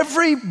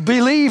 Every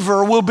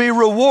believer will be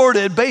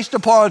rewarded based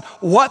upon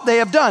what they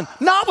have done.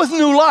 Not with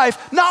new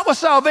life, not with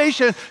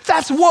salvation.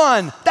 That's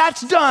won.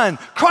 That's done.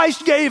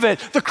 Christ gave it.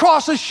 The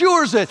cross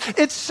assures it.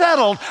 It's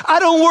settled.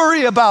 I don't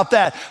worry about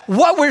that.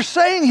 What we're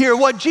saying here,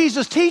 what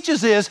Jesus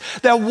teaches is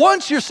that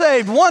once you're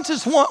saved,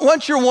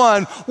 once you're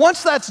won,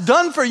 once that's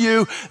done for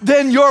you,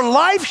 then your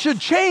life should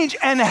change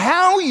and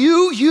how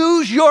you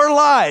use your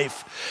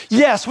life.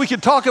 Yes, we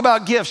could talk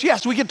about gifts.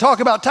 Yes, we could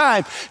talk about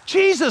time.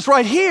 Jesus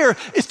right here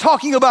is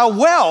talking about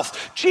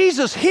wealth.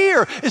 Jesus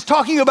here is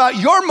talking about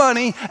your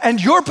money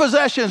and your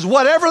possessions,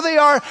 whatever they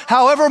are,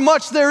 however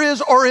much there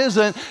is or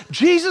isn't.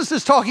 Jesus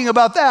is talking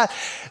about that.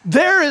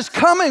 There is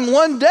coming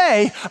one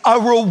day a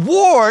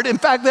reward. In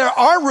fact, there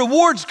are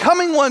rewards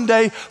coming one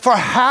day for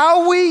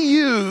how we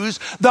use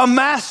the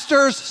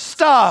master's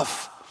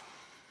stuff.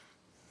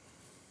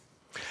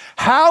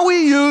 How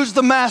we use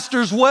the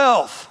master's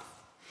wealth.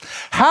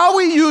 How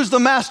we use the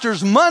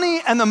master's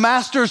money and the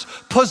master's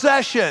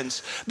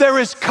possessions. There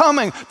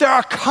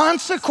are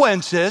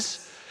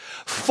consequences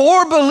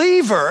for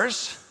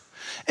believers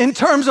in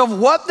terms of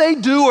what they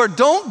do or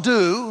don't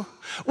do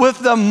with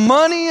the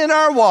money in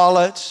our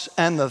wallets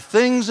and the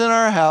things in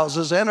our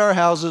houses and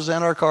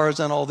our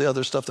cars and all the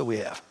other stuff that we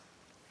have.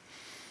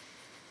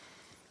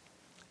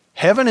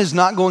 Heaven is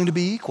not going to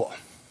be equal.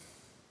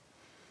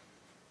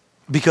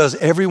 Because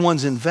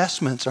everyone's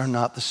investments are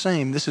not the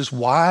same. This is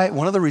why,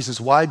 one of the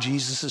reasons why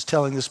Jesus is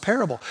telling this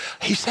parable.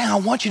 He's saying, I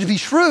want you to be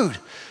shrewd.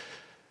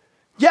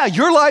 Yeah,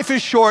 your life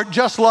is short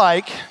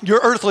your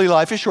earthly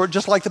life is short,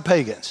 just like the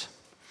pagans.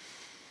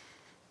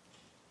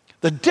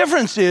 The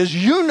difference is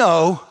you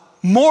know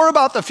more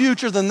about the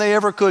future than they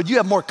ever could. You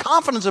have more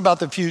confidence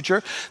about the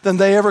future than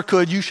they ever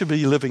could. You should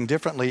be living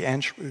differently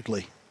and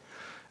shrewdly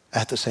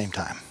at the same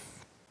time.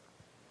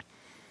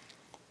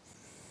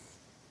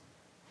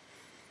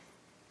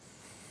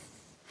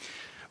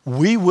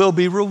 We will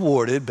be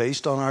rewarded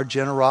based on our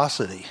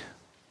generosity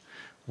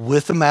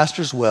with the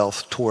master's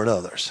wealth toward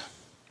others.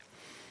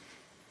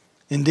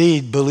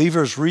 Indeed,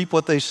 believers reap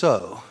what they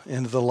sow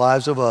into the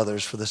lives of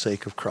others for the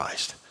sake of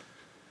Christ.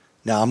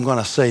 Now, I'm going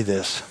to say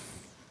this,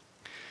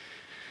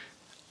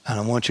 and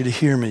I want you to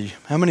hear me.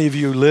 How many of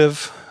you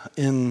live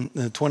in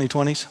the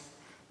 2020s?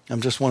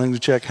 I'm just wanting to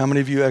check how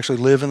many of you actually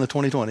live in the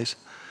 2020s.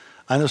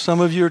 I know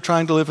some of you are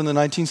trying to live in the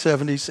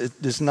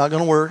 1970s. It's not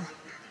going to work.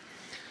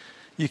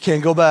 You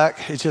can't go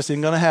back. It just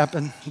isn't going to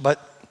happen.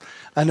 But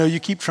I know you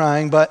keep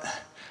trying, but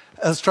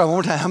let's try one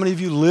more time. How many of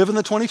you live in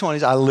the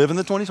 2020s? I live in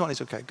the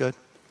 2020s. Okay, good.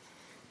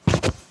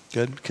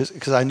 Good,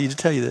 because I need to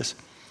tell you this.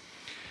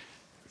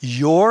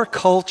 Your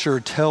culture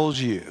tells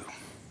you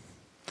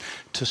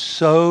to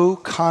sow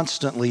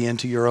constantly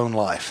into your own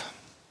life.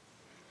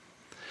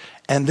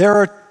 And there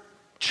are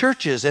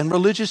churches and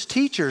religious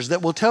teachers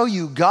that will tell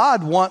you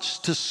God wants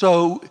to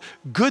sow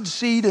good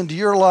seed into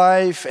your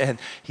life, and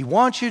He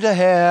wants you to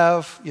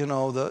have,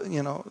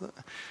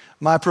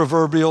 my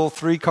proverbial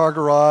 3-car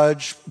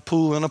garage,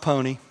 pool, and a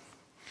pony.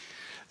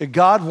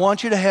 God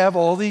wants you to have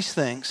all these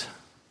things.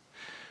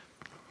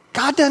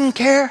 God doesn't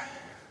care.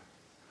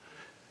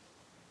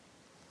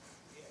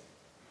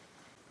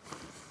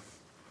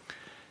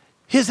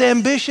 His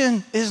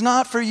ambition is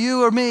not for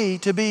you or me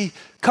to be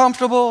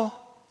comfortable,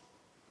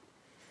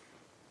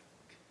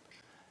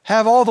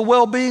 have all the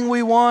well-being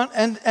we want,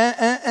 and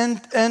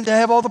to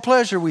have all the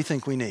pleasure we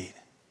think we need.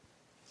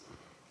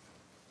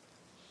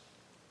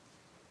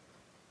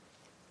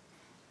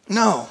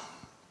 No.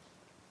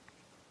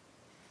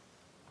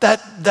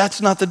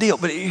 That's not the deal.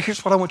 But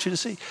here's what I want you to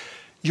see.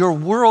 Your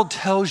world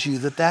tells you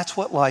that that's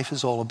what life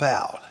is all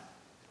about.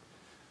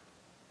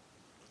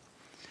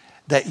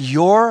 That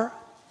your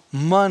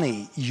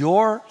money,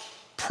 your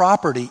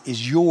property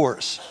is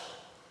yours.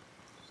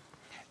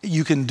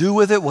 You can do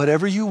with it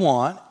whatever you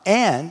want,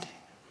 and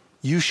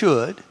you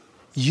should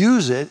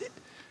use it.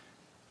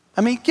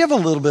 I mean, give a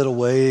little bit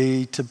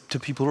away to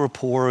people who are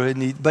poor and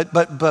need,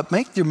 but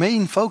make your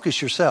main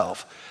focus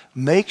yourself.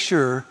 Make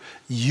sure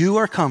you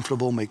are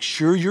comfortable, make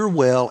sure you're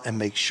well, and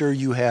make sure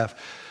you have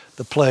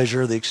the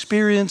pleasure, the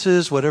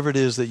experiences, whatever it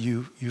is that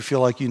you feel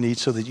like you need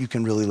so that you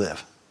can really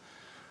live.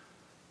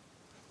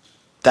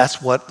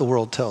 That's what the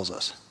world tells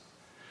us.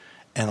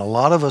 And a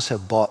lot of us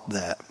have bought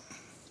that.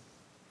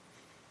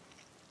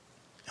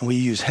 And we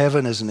use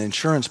heaven as an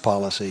insurance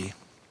policy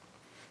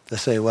to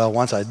say, well,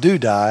 once I do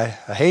die,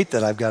 I hate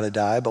that I've got to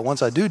die, but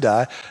once I do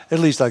die, at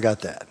least I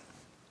got that.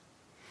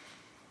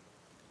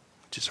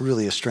 Which is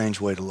really a strange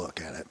way to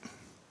look at it.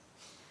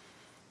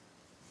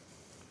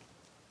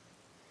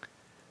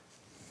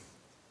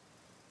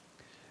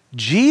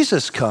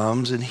 Jesus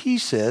comes and he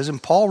says,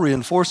 and Paul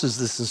reinforces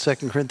this in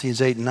 2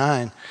 Corinthians 8 and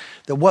 9,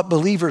 that what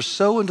believers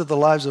sow into the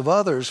lives of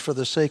others for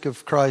the sake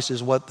of Christ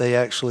is what they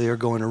actually are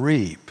going to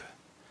reap.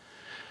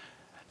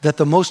 That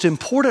the most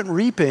important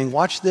reaping,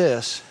 watch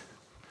this,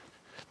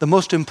 the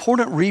most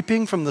important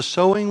reaping from the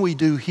sowing we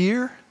do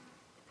here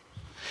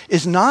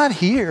is not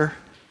here.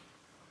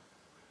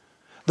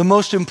 The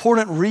most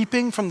important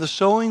reaping from the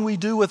sowing we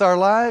do with our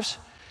lives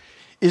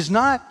is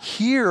not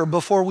here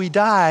before we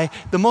die.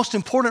 The most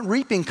important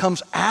reaping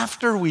comes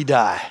after we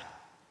die.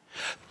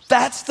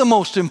 That's the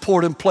most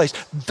important place.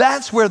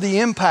 That's where the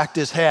impact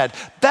is had.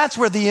 That's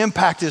where the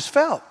impact is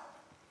felt.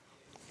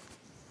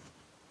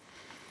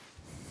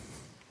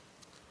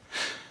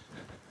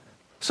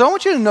 So I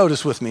want you to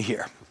notice with me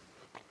here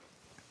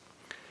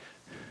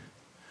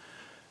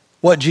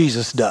what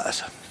Jesus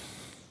does.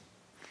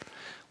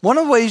 One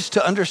of the ways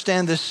to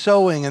understand this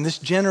sowing and this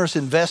generous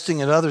investing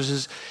in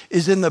others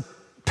is in the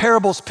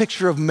parable's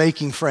picture of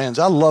making friends.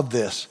 I love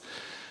this.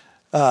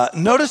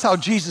 Notice how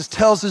Jesus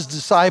tells his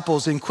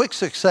disciples in quick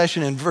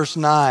succession in verse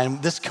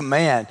 9, this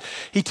command.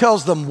 He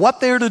tells them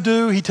what they're to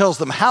do, he tells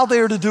them how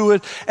they're to do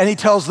it, and he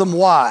tells them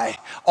why,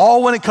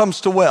 all when it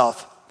comes to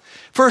wealth.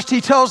 First,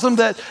 he tells them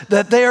that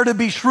they are to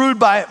be shrewd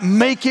by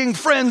making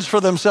friends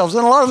for themselves.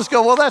 And a lot of us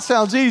go, well, that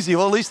sounds easy.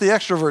 Well, at least the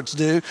extroverts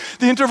do.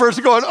 The introverts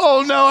are going,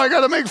 oh no, I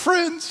got to make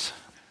friends.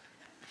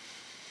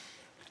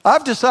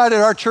 I've decided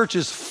our church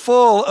is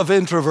full of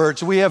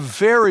introverts. We have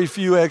very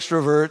few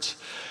extroverts.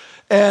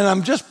 And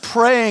I'm just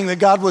praying that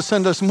God will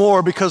send us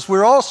more because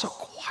we're all so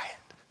quiet.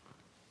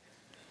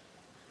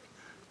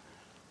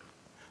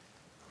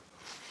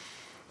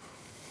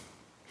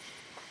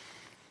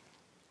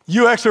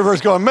 You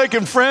extroverts going,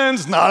 making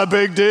friends, not a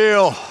big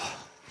deal.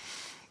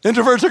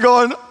 Introverts are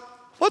going,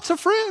 what's a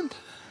friend?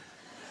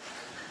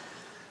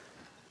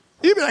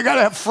 You mean I got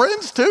to have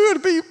friends too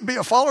to be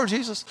a follower of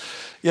Jesus?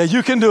 Yeah,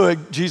 you can do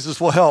it.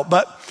 Jesus will help.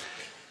 But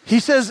he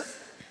says,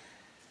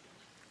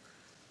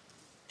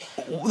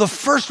 the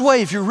first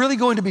way, if you're really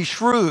going to be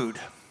shrewd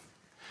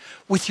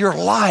with your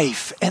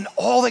life and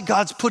all that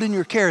God's put in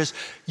your care, is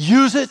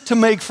use it to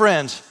make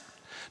friends.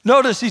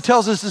 Notice he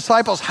tells his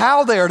disciples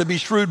how they are to be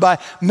shrewd by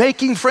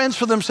making friends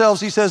for themselves.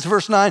 He says,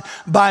 verse 9,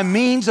 by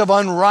means of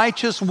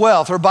unrighteous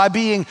wealth, or by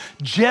being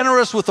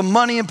generous with the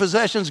money and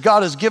possessions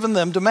God has given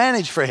them to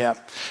manage for him.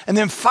 And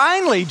then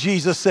finally,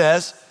 Jesus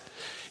says,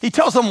 he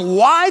tells them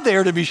why they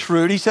are to be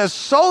shrewd. He says,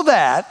 so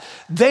that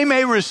they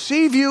may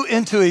receive you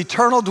into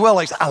eternal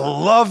dwellings. I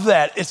love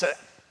that. It's a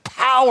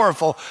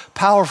powerful,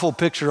 powerful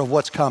picture of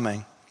what's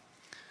coming.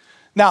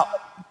 Now,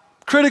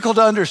 critical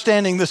to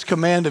understanding this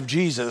command of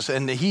Jesus,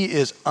 and he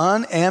is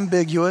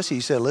unambiguous.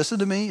 He said, listen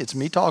to me, it's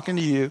me talking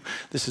to you.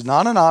 This is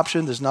not an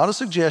option, this is not a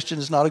suggestion,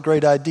 it's not a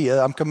great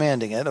idea, I'm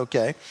commanding it,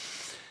 okay?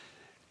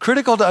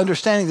 Critical to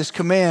understanding this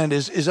command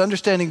is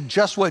understanding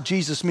just what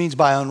Jesus means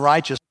by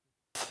unrighteous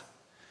wealth.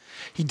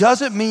 He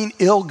doesn't mean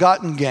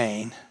ill-gotten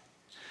gain.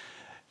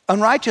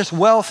 Unrighteous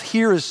wealth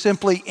here is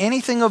simply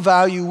anything of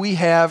value we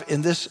have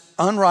in this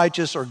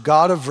unrighteous or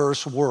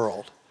God-averse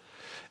world.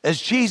 As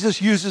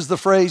Jesus uses the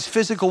phrase,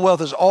 physical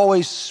wealth is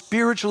always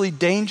spiritually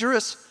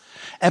dangerous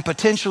and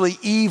potentially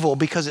evil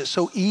because it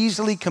so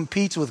easily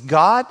competes with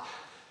God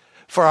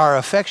for our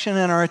affection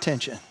and our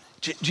attention.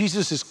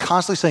 Jesus is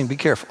constantly saying, be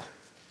careful.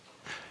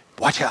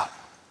 Watch out.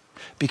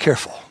 Be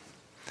careful.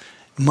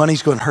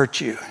 Money's going to hurt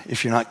you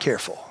if you're not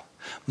careful.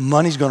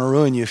 Money's going to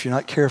ruin you if you're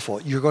not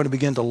careful. You're going to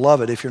begin to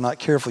love it if you're not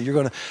careful. You're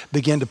going to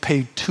begin to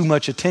pay too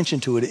much attention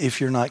to it if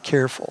you're not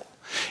careful.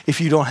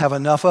 If you don't have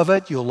enough of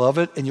it, you'll love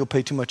it and you'll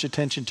pay too much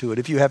attention to it.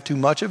 If you have too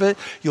much of it,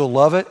 you'll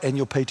love it and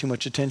you'll pay too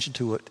much attention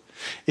to it.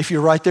 If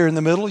you're right there in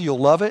the middle, you'll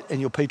love it and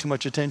you'll pay too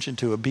much attention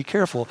to it. Be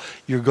careful.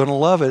 You're going to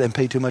love it and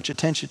pay too much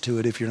attention to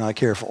it if you're not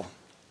careful.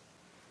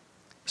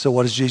 So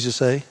what does Jesus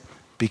say?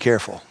 Be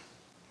careful.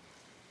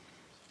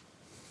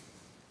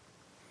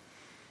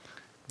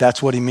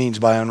 That's what he means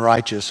by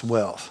unrighteous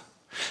wealth.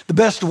 The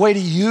best way to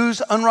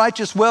use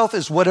unrighteous wealth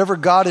is whatever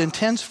God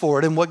intends for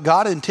it, and what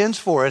God intends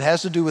for it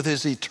has to do with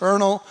his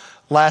eternal,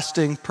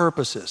 lasting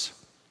purposes.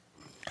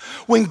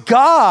 When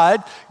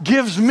God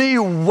gives me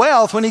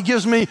wealth, when he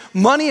gives me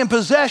money and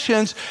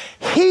possessions,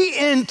 he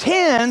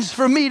intends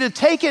for me to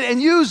take it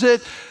and use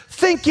it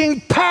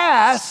thinking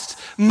past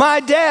my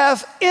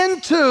death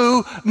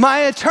into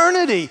my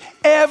eternity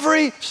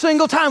every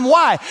single time.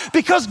 Why?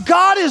 Because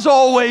God is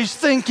always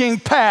thinking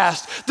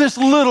past this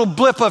little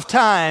blip of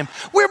time.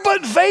 We're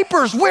but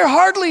vapors. We're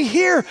hardly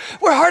here.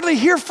 We're hardly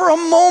here for a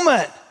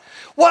moment.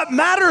 What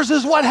matters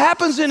is what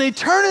happens in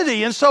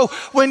eternity. And so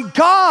when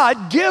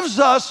God gives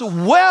us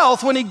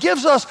wealth, when he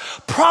gives us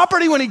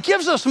property, when he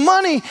gives us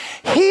money,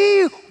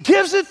 he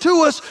gives it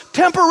to us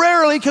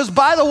temporarily, because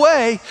by the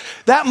way,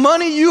 that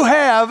money you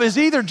have is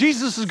either,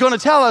 Jesus is going to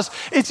tell us,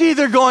 it's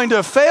either going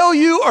to fail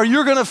you or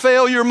you're going to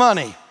fail your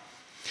money.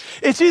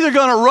 It's either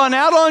going to run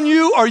out on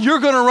you or you're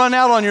going to run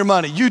out on your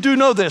money. You do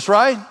know this,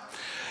 right?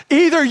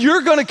 Either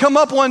you're going to come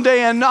up one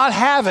day and not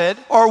have it,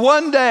 or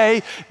one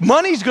day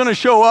money's going to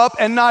show up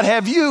and not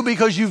have you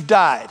because you've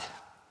died.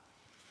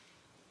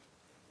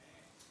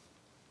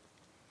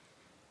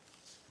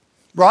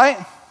 Right?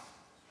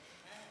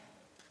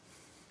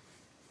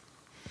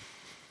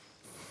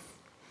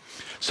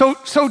 So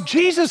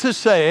Jesus is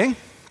saying,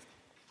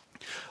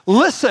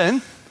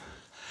 listen,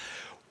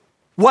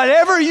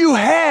 whatever you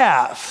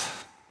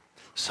have,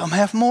 some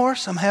have more,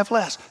 some have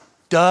less,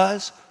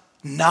 does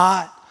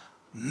not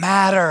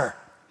matter.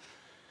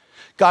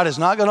 God is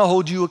not going to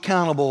hold you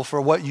accountable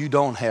for what you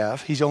don't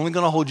have. He's only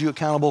going to hold you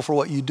accountable for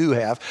what you do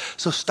have.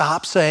 So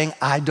stop saying,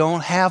 I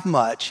don't have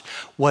much.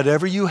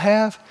 Whatever you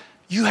have,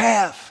 you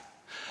have.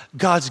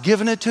 God's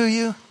given it to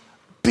you.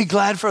 Be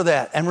glad for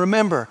that. And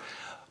remember,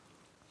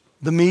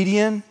 the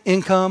median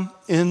income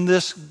in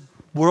this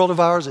world of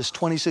ours is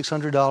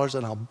 $2,600,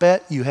 and I'll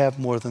bet you have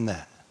more than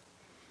that.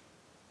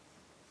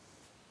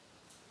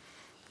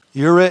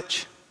 You're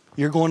rich.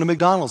 You're going to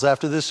McDonald's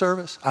after this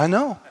service. I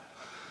know.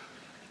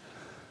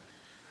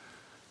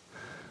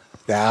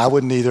 Yeah, I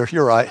wouldn't either.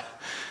 You're right.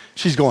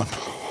 She's going.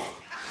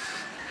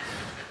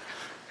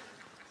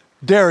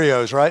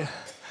 Dario's, right?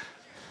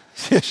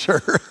 Yeah,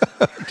 sure.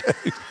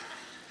 Okay.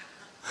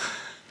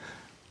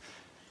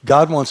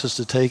 God wants us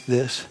to take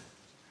this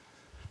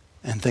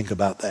and think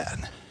about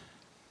that.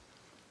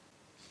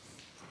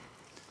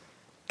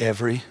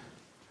 Everything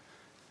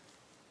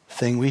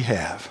we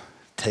have,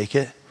 take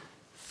it,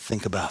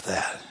 think about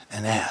that,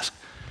 and ask,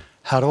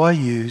 how do I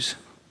use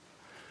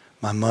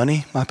my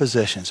money, my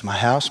possessions, my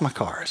house, my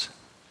cars?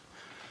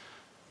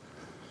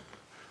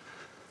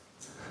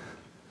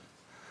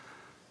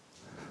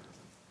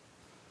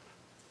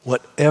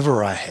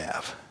 Whatever I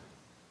have,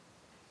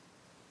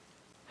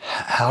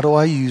 how do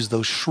I use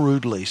those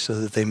shrewdly so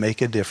that they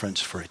make a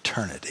difference for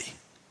eternity?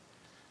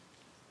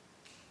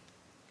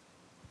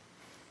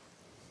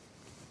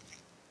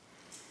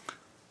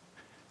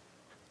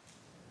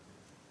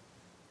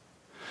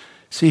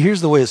 See,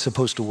 here's the way it's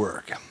supposed to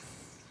work.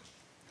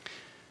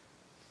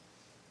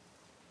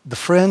 The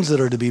friends that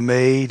are to be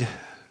made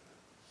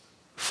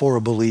for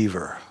a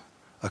believer,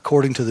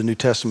 according to the New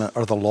Testament,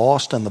 are the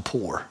lost and the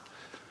poor.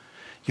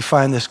 You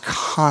find this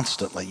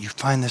constantly.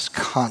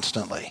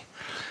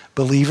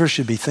 Believers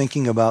should be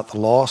thinking about the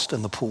lost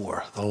and the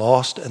poor, the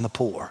lost and the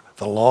poor,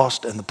 the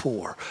lost and the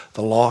poor,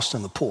 the lost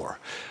and the poor.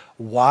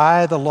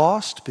 Why the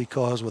lost?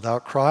 Because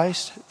without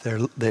Christ,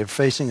 they're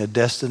facing a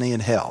destiny in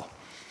hell.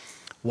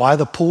 Why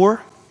the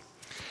poor?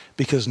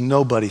 Because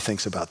nobody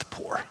thinks about the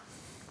poor.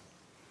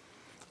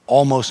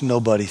 Almost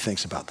nobody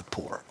thinks about the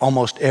poor.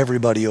 Almost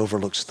everybody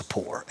overlooks the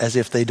poor as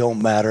if they don't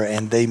matter,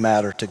 and they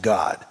matter to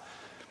God.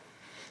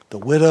 The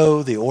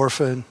widow, the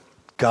orphan,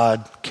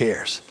 God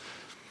cares.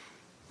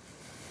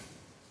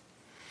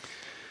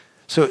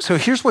 So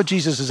here's what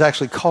Jesus is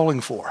actually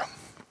calling for.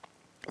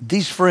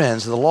 These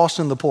friends, the lost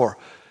and the poor,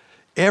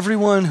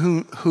 everyone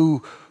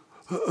who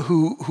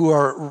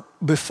are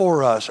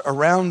before us,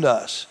 around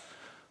us,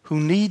 who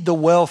need the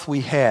wealth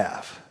we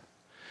have,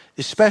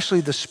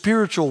 especially the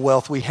spiritual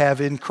wealth we have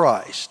in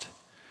Christ.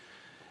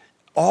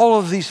 All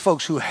of these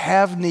folks who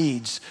have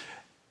needs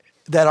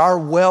that our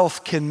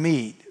wealth can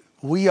meet,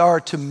 we are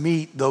to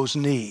meet those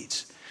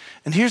needs.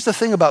 And here's the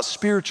thing about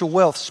spiritual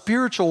wealth.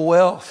 Spiritual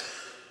wealth,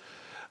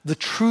 the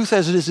truth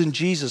as it is in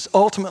Jesus,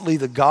 ultimately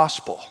the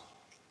gospel,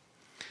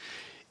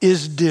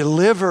 is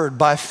delivered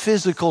by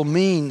physical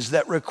means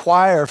that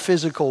require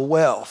physical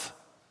wealth.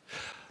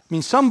 I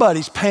mean,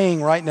 somebody's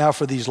paying right now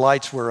for these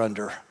lights we're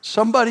under.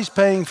 Somebody's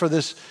paying for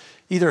this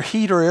either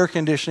heat or air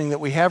conditioning that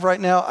we have right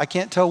now. I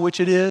can't tell which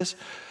it is.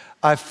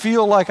 I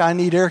feel like I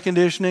need air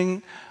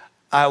conditioning.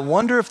 I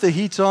wonder if the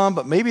heat's on,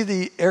 but maybe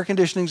the air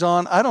conditioning's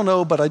on. I don't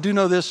know, but I do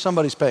know this,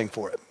 somebody's paying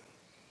for it.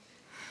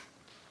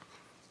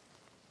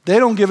 They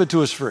don't give it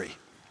to us free.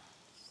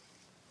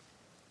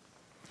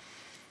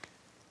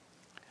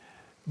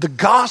 The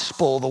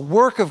gospel, the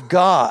work of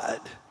God,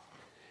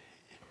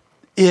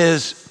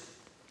 is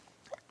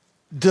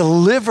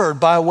delivered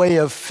by way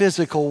of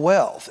physical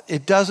wealth.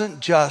 It doesn't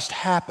just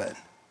happen.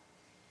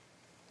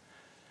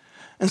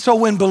 And so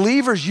when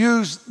believers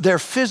use their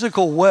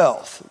physical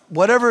wealth,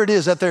 whatever it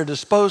is at their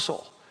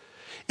disposal,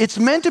 It's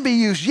meant to be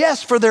used,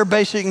 yes, for their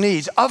basic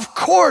needs. Of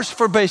course,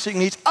 for basic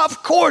needs.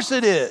 Of course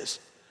it is.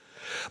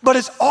 But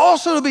it's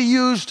also to be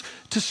used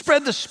to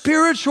spread the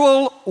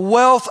spiritual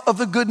wealth of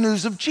the good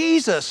news of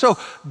Jesus. So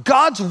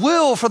God's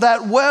will for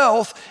that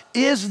wealth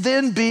is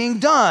then being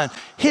done.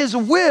 His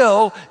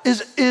will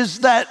is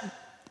that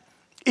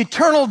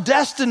eternal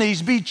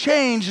destinies be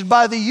changed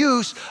by the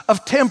use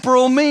of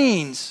temporal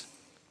means.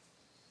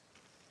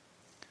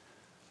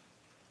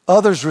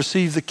 Others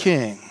receive the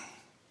king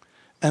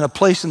and a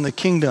place in the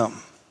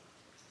kingdom.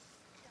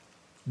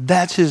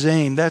 That's his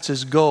aim, that's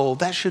his goal,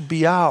 that should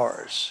be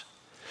ours.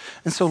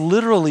 And so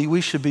literally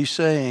we should be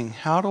saying,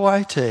 how do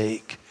I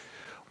take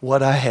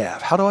what I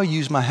have? How do I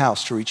use my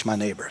house to reach my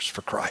neighbors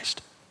for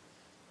Christ?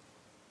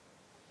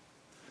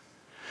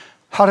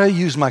 How do I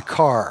use my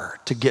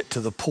car to get to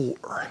the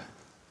poor?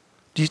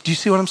 Do you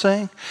see what I'm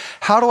saying?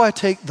 How do I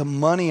take the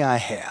money I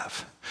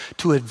have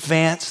to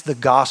advance the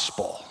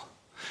gospel?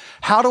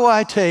 How do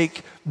I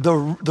take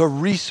the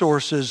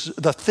resources,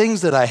 the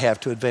things that I have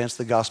to advance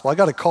the gospel? I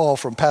got a call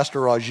from Pastor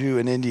Raju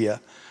in India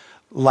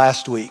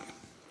last week.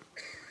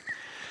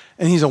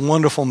 And he's a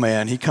wonderful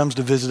man. He comes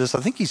to visit us.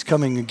 I think he's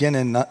coming again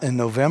in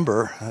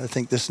November, I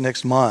think this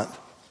next month.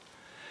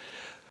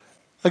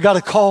 I got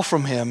a call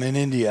from him in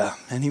India,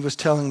 and he was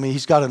telling me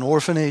he's got an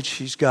orphanage.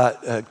 He's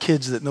got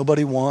kids that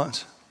nobody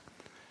wants.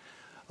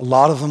 A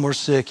lot of them were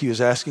sick. He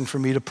was asking for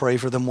me to pray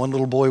for them. One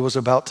little boy was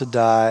about to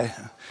die.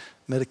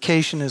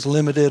 Medication is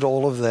limited,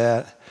 all of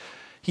that.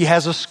 He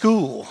has a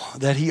school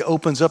that he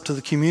opens up to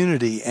the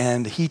community,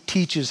 and he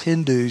teaches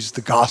Hindus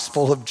the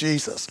gospel of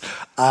Jesus.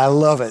 I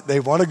love it.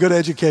 They want a good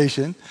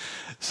education.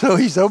 So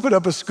he's opened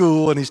up a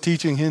school, and he's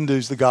teaching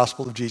Hindus the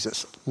gospel of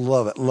Jesus.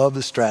 Love it. Love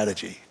the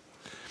strategy.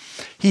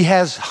 He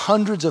has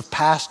hundreds of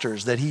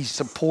pastors that he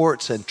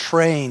supports and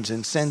trains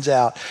and sends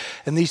out.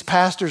 And these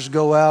pastors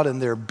go out,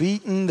 and they're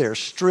beaten, they're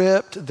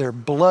stripped, they're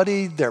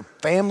bloodied, their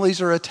families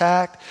are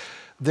attacked.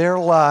 Their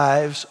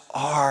lives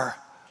are,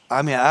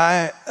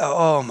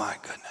 oh my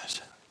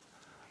goodness.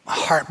 My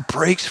heart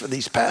breaks for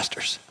these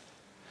pastors,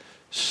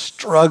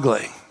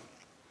 struggling.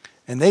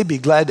 And they'd be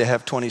glad to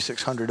have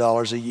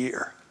 $2,600 a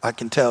year, I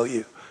can tell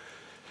you.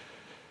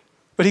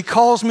 But he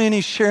calls me and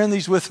he's sharing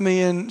these with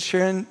me and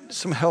sharing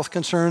some health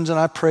concerns, and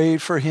I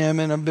prayed for him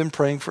and I've been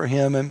praying for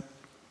him. And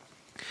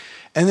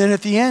then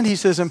at the end he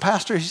says, and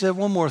Pastor, he said,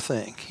 one more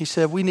thing. He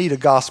said, we need a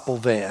gospel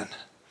van.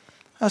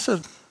 I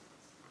said,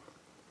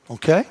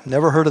 okay,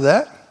 never heard of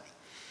that.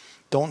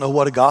 Don't know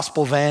what a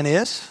gospel van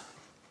is.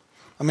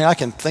 I mean, I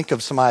can think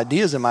of some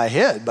ideas in my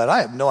head, but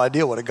I have no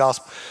idea what a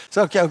gospel.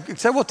 So okay, I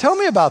said, well, tell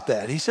me about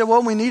that. He said,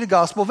 well, we need a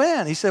gospel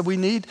van. He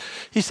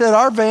said,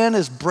 our van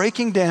is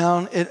breaking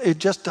down. It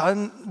just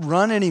doesn't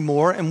run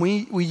anymore. And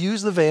we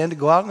use the van to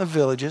go out in the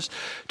villages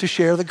to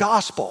share the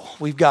gospel.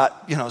 We've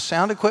got,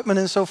 sound equipment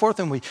and so forth.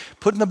 And we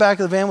put in the back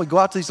of the van, we go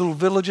out to these little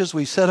villages,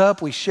 we set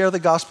up, we share the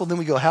gospel. Then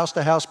we go house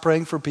to house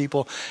praying for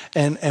people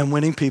and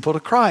winning people to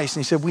Christ.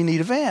 And he said, we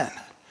need a van.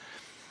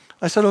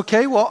 I said,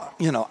 okay, well,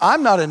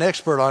 I'm not an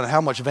expert on how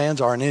much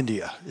vans are in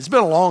India. It's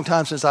been a long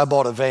time since I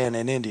bought a van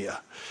in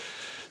India.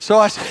 So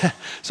I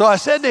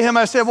said to him,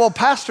 well,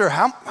 Pastor,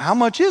 how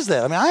much is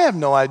that? I mean, I have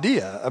no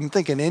idea. I'm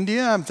thinking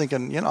India. I'm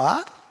thinking,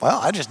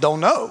 I just don't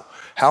know.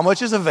 How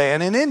much is a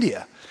van in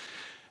India?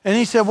 And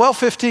he said, well,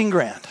 15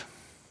 grand.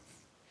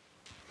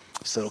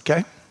 I said,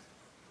 okay,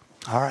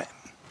 all right.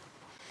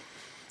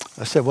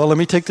 I said, well, let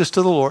me take this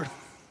to the Lord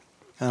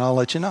and I'll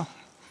let you know.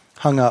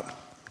 Hung up.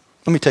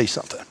 Let me tell you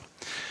something.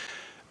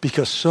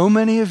 Because so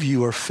many of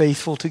you are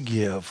faithful to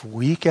give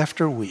week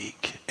after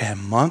week and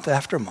month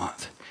after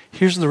month.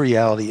 Here's the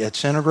reality. At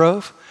Center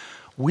Grove,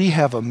 we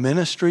have a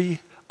ministry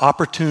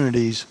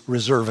opportunities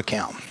reserve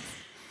account.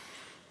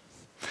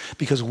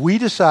 Because we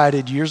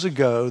decided years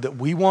ago that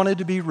we wanted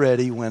to be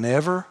ready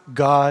whenever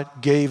God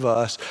gave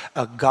us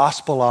a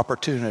gospel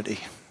opportunity.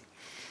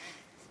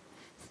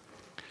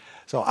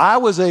 So I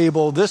was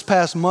able this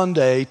past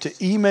Monday to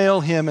email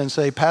him and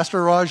say, Pastor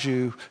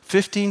Raju,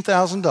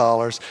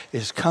 $15,000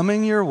 is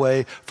coming your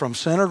way from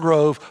Center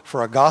Grove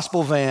for a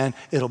gospel van.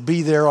 It'll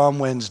be there on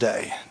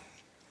Wednesday.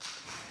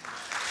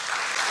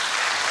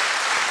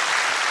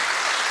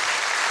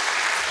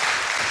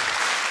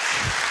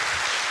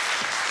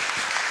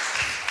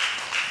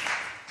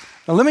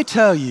 Now let me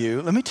tell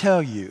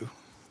you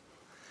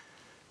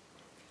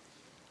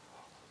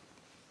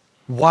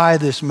why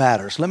this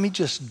matters. Let me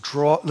just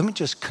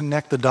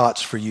connect the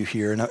dots for you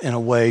here in a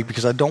way,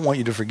 because I don't want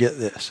you to forget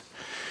this.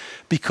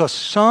 Because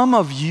some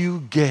of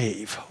you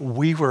gave,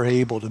 we were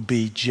able to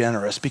be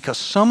generous. Because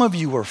some of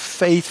you were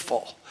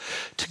faithful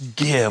to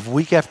give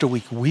week after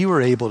week, we were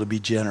able to be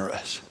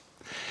generous.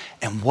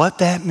 And what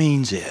that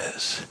means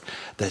is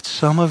that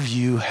some of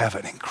you have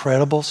an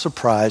incredible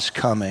surprise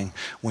coming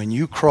when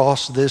you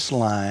cross this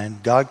line,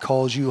 God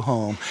calls you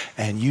home,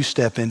 and you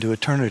step into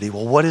eternity.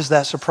 Well, what is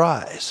that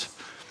surprise?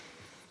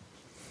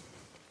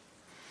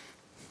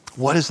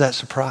 What is that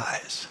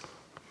surprise?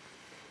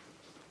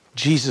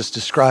 Jesus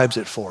describes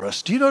it for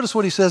us. Do you notice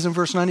what he says in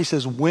verse 9? He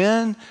says,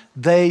 when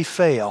they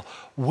fail,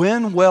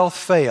 when wealth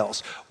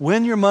fails,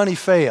 when your money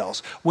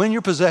fails, when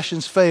your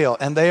possessions fail,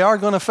 and they are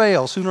going to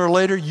fail, sooner or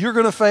later, you're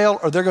going to fail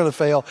or they're going to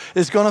fail,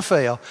 it's going to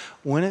fail.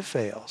 When it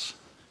fails,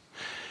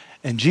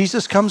 and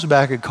Jesus comes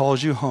back and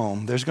calls you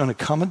home, there's going to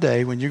come a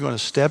day when you're going to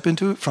step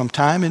from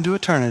time into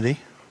eternity.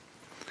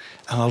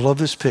 And I love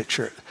this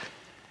picture.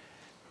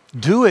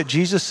 Do it,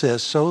 Jesus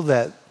says, so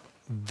that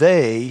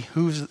they,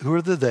 who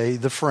are the they,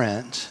 the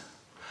friends,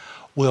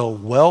 will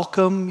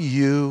welcome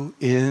you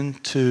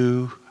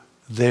into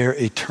their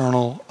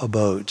eternal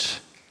abodes.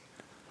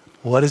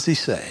 What is he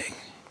saying?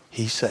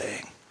 He's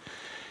saying,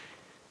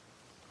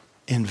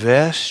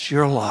 invest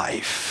your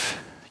life,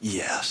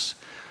 yes,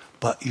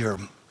 but your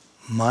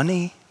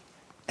money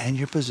and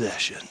your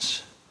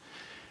possessions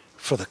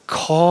for the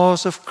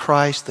cause of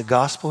Christ, the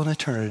gospel, and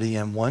eternity.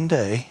 And one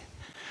day,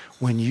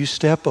 when you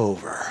step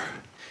over,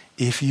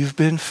 if you've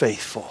been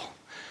faithful,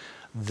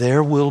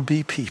 there will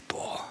be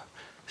people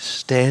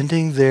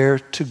standing there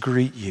to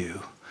greet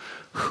you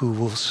who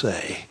will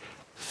say,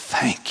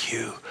 thank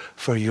you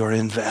for your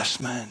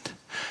investment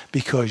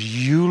because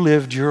you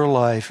lived your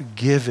life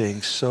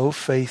giving so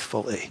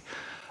faithfully.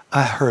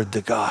 I heard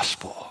the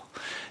gospel.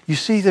 You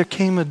see, there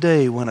came a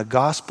day when a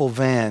gospel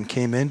van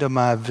came into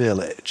my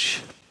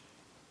village.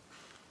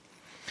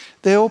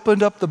 They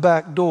opened up the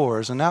back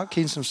doors and out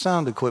came some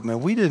sound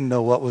equipment. We didn't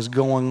know what was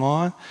going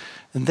on.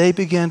 And they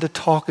began to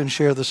talk and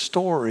share the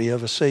story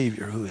of a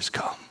Savior who has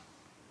come.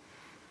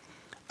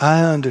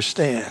 I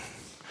understand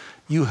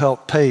you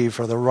helped pay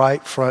for the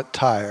right front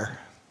tire.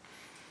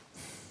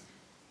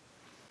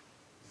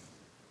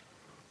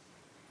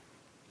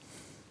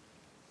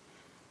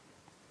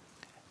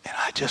 And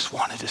I just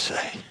wanted to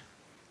say,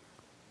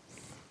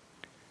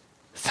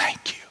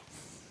 thank you.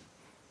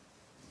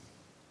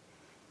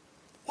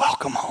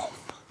 Welcome home.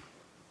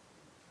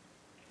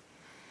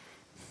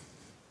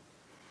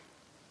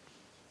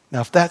 Now,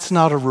 if that's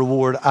not a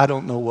reward, I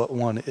don't know what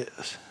one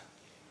is.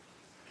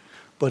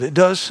 But it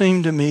does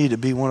seem to me to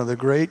be one of the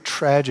great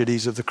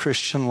tragedies of the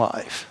Christian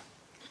life.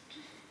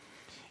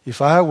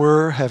 If I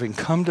were, having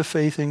come to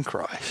faith in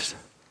Christ,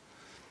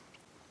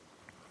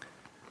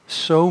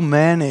 so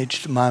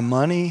managed my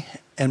money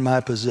and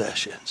my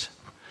possessions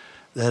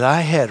that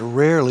I had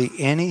rarely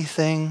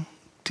anything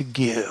to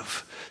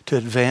give to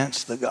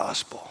advance the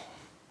gospel.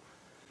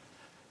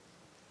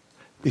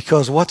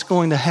 Because what's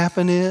going to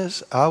happen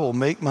is I will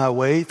make my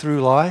way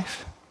through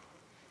life.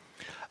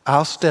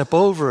 I'll step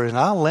over and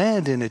I'll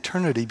land in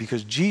eternity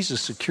because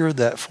Jesus secured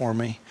that for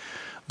me.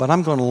 But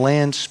I'm going to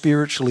land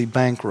spiritually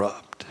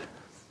bankrupt.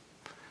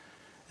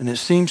 And it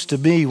seems to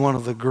be one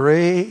of the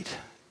great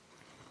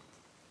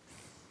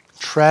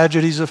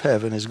tragedies of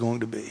heaven is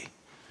going to be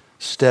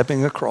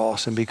stepping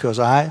across. And because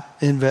I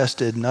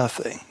invested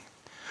nothing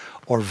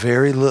or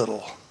very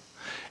little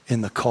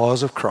in the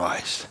cause of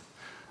Christ,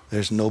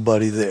 there's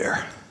nobody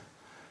there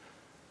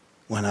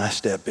when I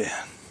step in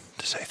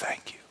to say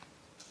thank you.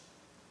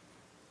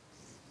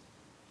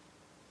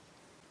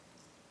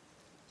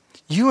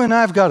 You and I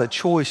have got a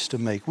choice to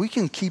make. We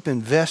can keep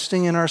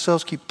investing in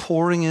ourselves, keep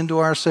pouring into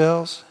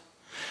ourselves.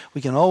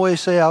 We can always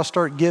say, I'll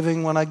start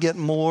giving when I get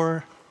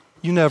more.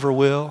 You never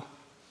will.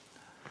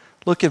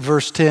 Look at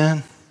verse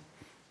 10.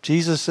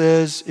 Jesus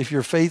says, if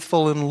you're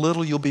faithful in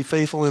little, you'll be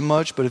faithful in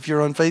much. But if you're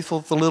unfaithful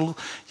with the little,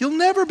 you'll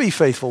never be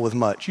faithful with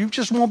much. You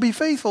just won't be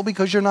faithful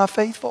because you're not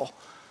faithful.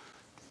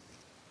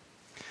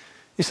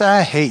 You say,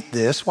 I hate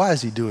this. Why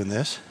is he doing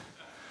this?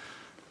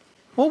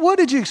 Well, what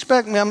did you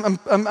expect me?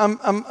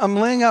 I'm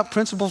laying out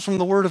principles from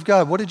the Word of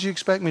God. What did you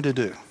expect me to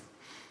do?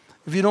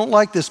 If you don't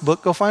like this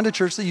book, go find a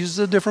church that uses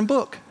a different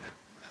book.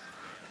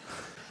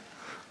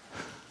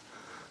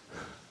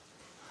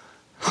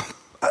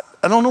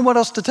 I don't know what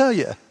else to tell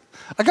you.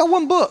 I got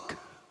one book.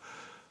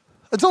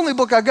 It's the only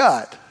book I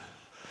got.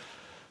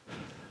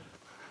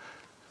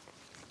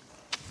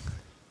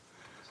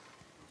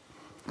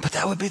 But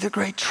that would be the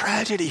great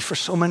tragedy for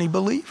so many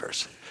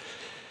believers.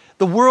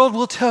 The world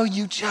will tell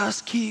you,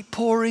 just keep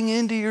pouring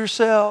into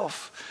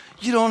yourself.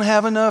 You don't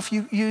have enough.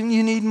 You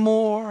need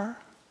more.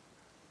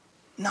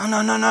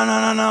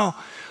 No.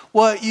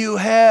 What you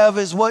have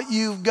is what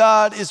you've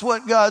got, is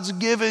what God's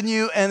given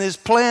you, and his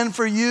plan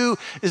for you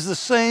is the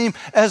same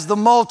as the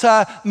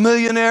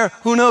multi-millionaire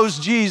who knows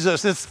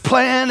Jesus. His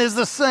plan is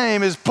the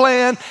same. His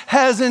plan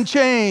hasn't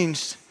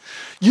changed.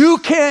 You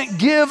can't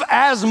give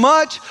as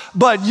much,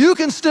 but you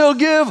can still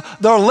give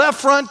the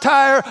left front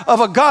tire of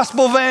a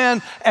gospel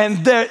van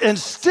and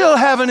still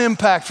have an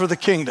impact for the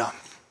kingdom.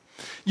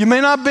 You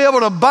may not be able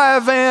to buy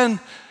a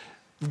van.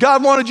 If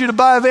God wanted you to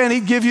buy a van,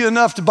 he'd give you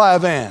enough to buy a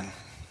van.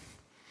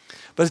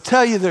 But I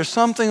tell you, there's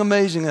something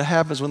amazing that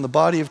happens when the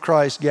body of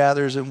Christ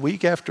gathers, and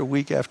week after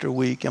week after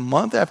week, and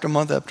month after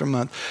month after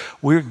month,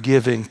 we're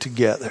giving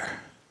together.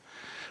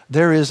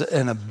 There is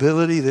an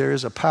ability, there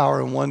is a power,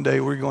 and one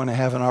day we're going to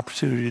have an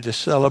opportunity to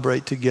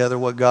celebrate together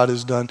what God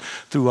has done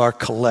through our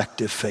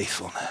collective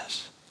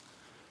faithfulness.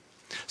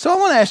 So I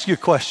want to ask you a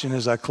question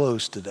as I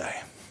close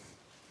today.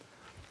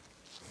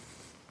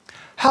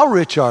 How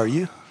rich are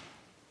you?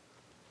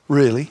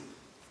 really?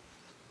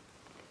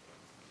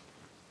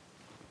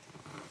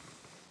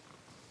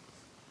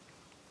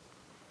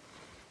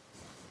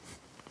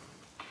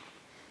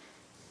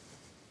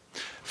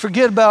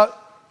 Forget about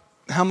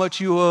how much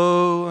you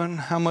owe and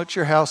how much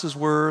your house is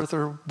worth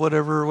or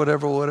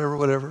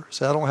whatever.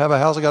 Say, I don't have a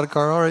house, I got a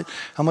car. All right,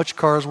 how much your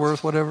car is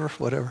worth,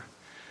 whatever.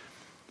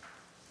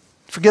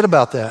 Forget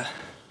about that.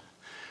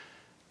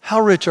 How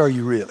rich are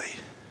you really?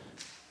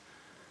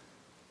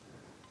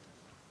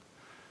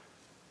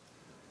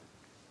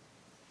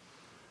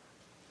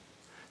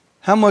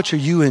 How much are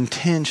you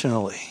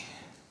intentionally,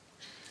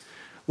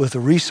 with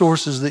the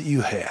resources that you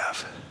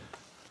have,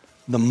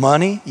 the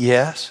money,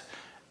 yes,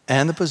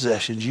 and the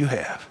possessions you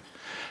have,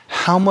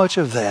 how much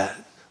of that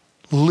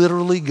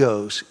literally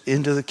goes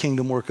into the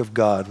kingdom work of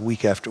God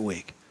week after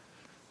week?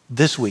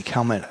 This week,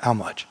 how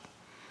much?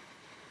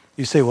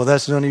 You say, well,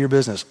 that's none of your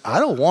business. I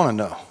don't want to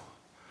know.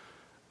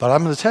 But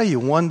I'm going to tell you,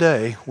 one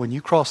day, when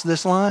you cross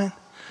this line,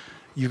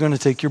 you're going to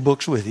take your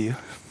books with you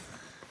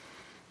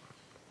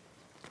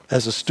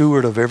as a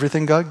steward of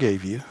everything God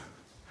gave you.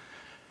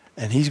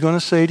 And he's going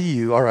to say to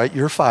you, all right,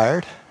 you're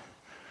fired.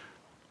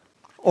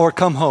 Or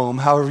come home,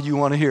 however you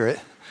want to hear it.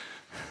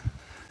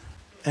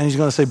 And he's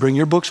going to say, bring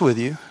your books with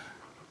you.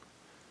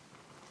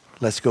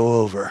 Let's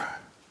go over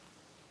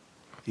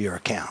your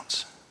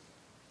accounts.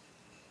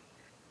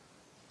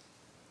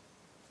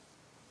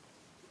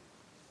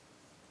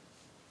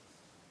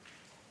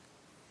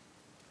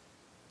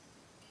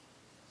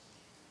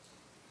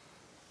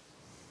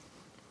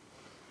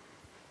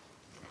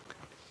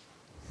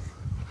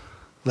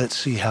 Let's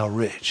see how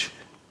rich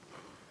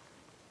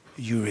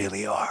you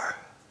really are.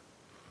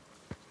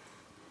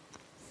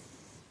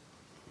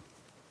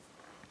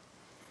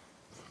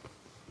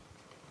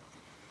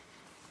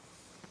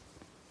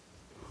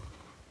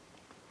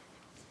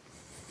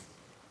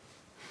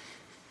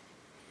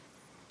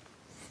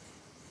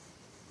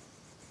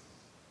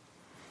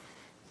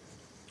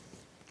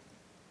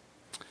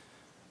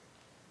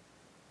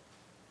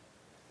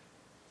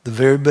 The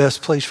very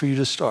best place for you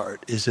to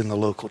start is in the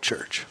local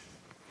church.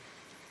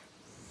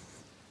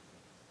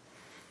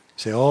 You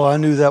say, oh, I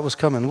knew that was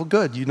coming. Well,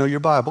 good. You know your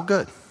Bible.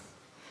 Good.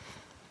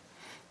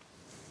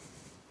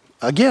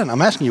 Again,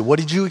 I'm asking you, what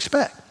did you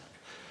expect?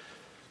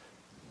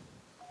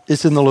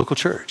 It's in the local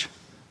church.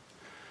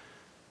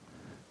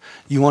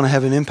 You want to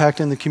have an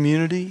impact in the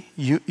community?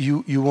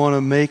 You want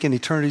to make an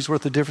eternity's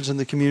worth of difference in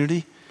the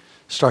community?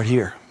 Start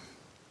here.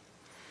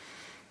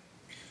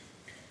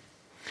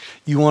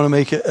 You want to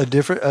make an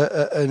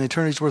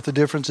eternity's worth of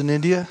difference in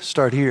India?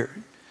 Start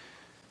here.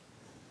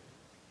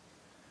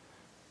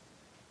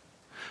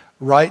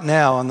 Right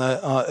now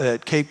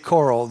at Cape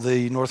Coral,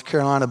 the North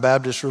Carolina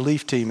Baptist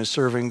Relief Team is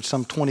serving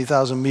some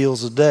 20,000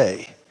 meals a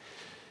day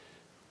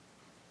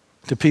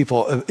to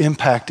people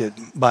impacted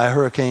by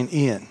Hurricane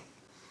Ian.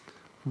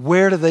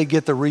 Where do they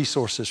get the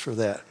resources for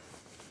that?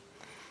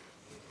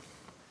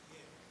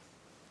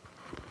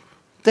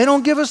 They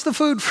don't give us the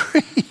food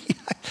free.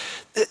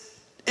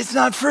 It's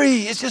not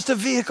free. It's just a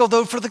vehicle,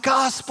 though, for the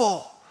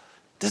gospel.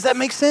 Does that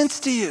make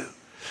sense to you?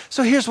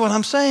 So here's what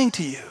I'm saying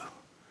to you.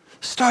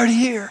 Start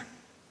here.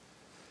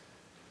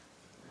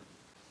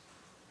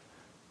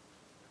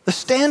 The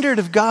standard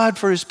of God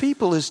for his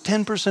people is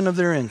 10% of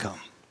their income.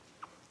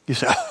 You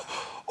say,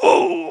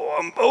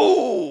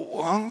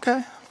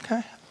 okay.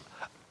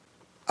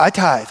 I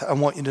tithe. I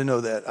want you to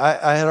know that.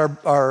 I had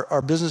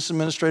our business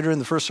administrator in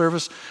the first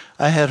service.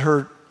 I had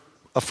her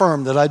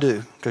affirm that I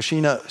do, because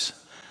she knows.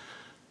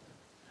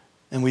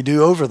 And we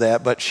do over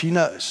that, but she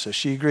knows, so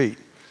she agreed.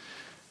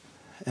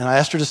 And I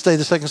asked her to stay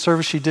the second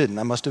service. She didn't.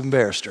 I must have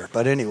embarrassed her.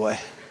 But anyway,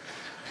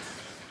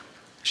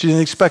 she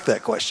didn't expect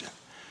that question.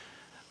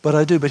 But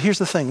I do. But here's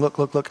the thing.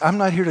 Look. I'm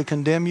not here to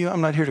condemn you.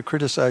 I'm not here to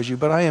criticize you.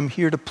 But I am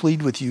here to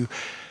plead with you.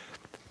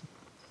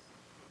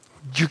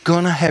 You're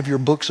going to have your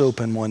books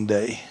open one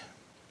day.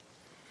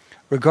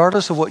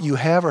 Regardless of what you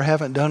have or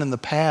haven't done in the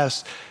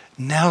past,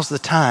 now's the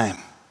time.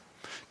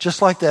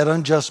 Just like that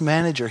unjust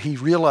manager, he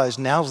realized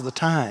now's the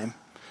time.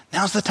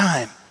 Now's the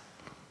time.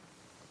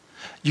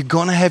 You're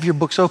going to have your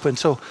books open.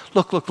 So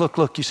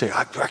look. You say,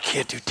 I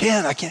can't do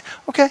 10. I can't.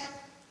 Okay.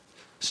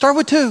 Start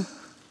with 2.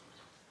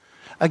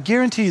 I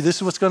guarantee you this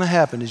is what's going to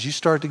happen as you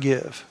start to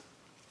give.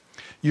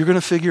 You're going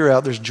to figure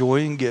out there's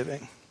joy in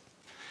giving.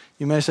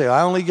 You may say,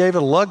 I only gave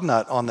a lug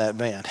nut on that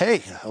van.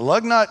 Hey, a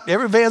lug nut,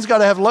 every van's got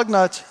to have lug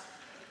nuts.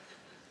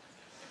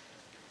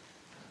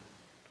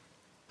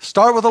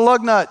 Start with a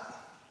lug nut.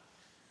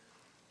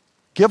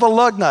 Give a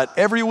lug nut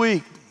every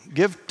week.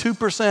 Give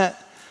 2%.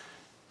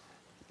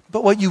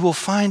 But what you will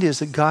find is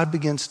that God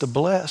begins to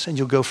bless, and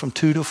you'll go from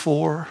 2 to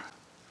 4.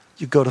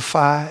 You go to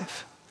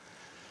 5.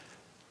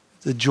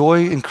 The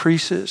joy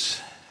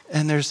increases,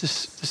 and there's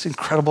this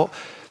incredible,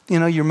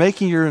 you're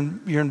making your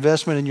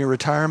investment in your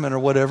retirement or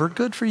whatever.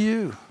 Good for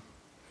you.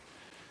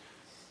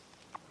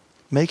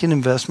 Make an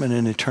investment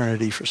in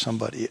eternity for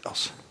somebody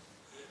else.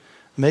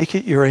 Make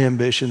it your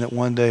ambition that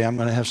one day I'm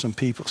going to have some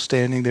people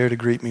standing there to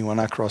greet me when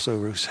I cross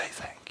over who say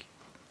thank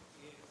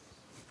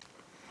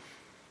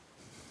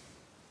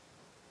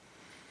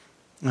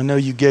you. I know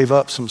you gave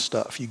up some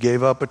stuff. You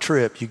gave up a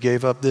trip. You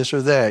gave up this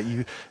or that.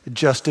 You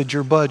adjusted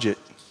your budget.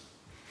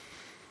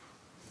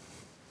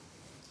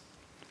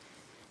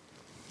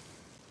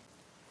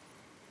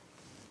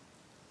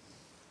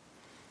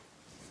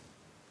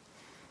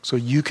 So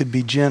you could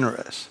be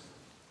generous.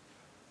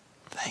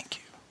 Thank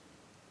you.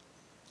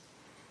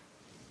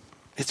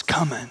 It's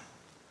coming.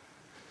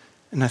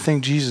 And I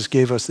think Jesus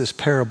gave us this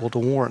parable to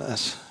warn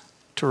us,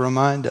 to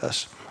remind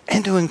us,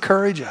 and to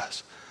encourage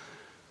us.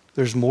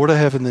 There's more to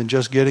heaven than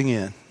just getting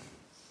in.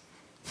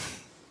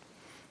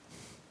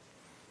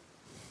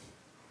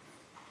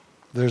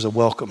 There's a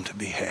welcome to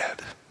be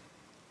had.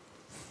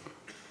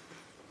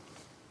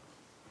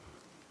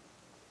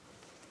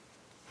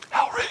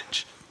 How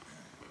rich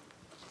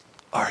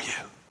are you?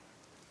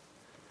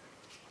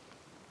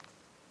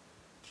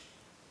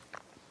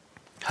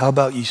 How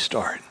about you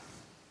start?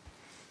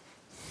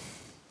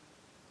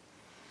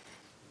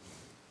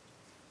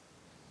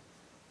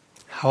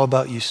 How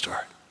about you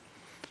start?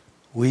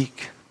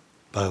 Week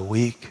by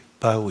week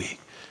by week,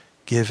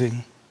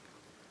 giving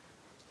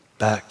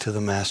back to the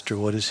Master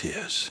what is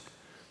his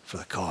for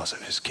the cause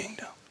of his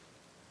kingdom.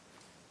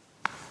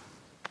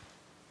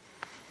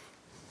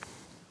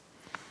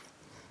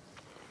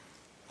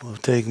 We'll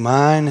take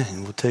mine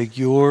and we'll take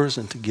yours,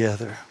 and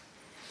together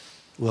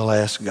we'll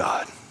ask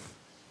God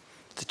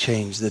to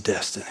change the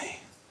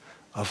destiny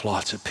of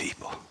lots of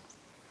people.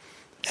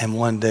 And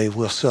one day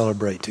we'll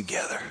celebrate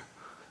together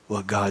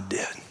what God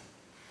did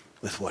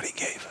with what he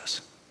gave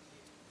us.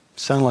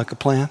 Sound like a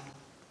plan?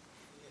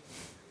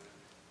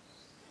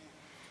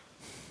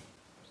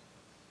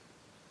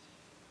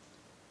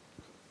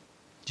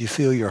 Do you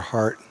feel your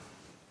heart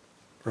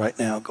right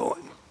now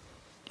going,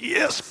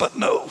 yes, but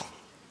no.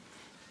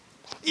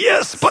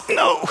 Yes, but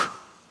no.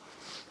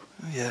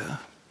 Yeah,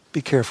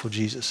 be careful,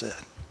 Jesus said.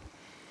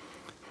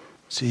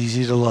 It's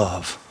easy to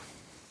love.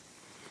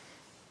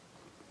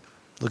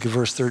 Look at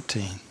verse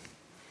 13.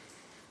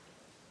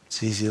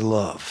 It's easy to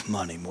love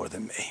money more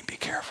than me. Be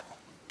careful.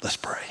 Let's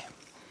pray.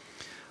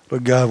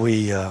 Lord God,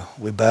 we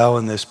bow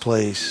in this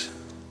place.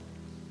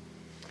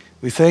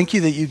 We thank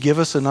you that you give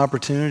us an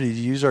opportunity to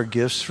use our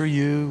gifts for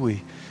you.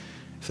 We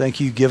thank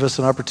you give us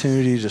an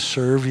opportunity to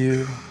serve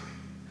you.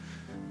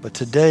 But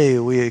today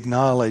we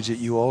acknowledge that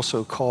you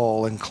also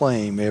call and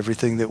claim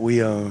everything that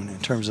we own in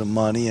terms of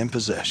money and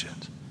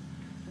possessions.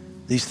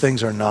 These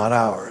things are not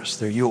ours.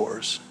 They're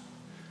yours.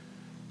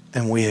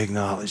 And we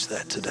acknowledge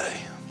that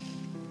today.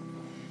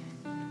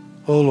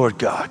 Oh, Lord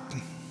God,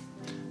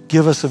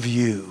 give us a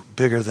view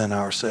bigger than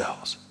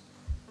ourselves.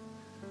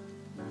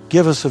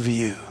 Give us a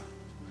view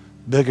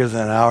bigger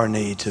than our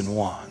needs and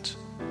wants.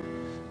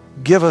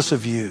 Give us a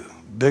view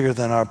bigger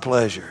than our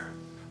pleasure,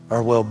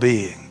 our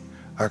well-being,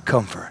 our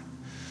comfort.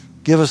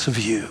 Give us a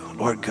view,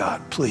 Lord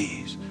God,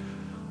 please,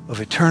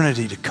 of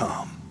eternity to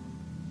come.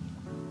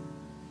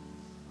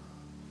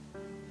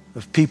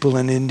 Of people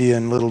in India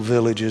and little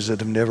villages that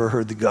have never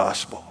heard the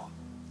gospel.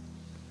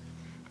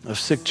 Of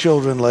sick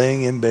children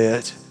laying in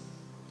bed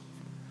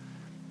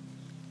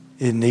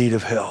in need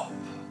of help.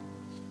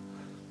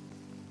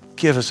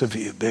 Give us a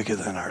view bigger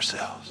than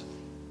ourselves.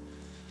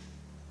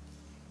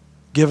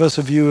 Give us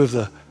a view of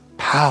the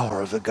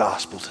power of the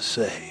gospel to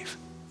save.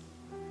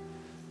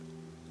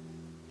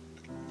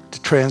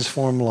 To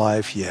transform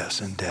life,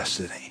 yes, and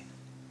destiny.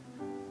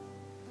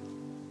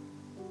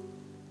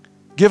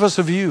 Give us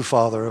a view,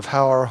 Father, of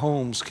how our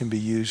homes can be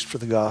used for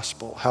the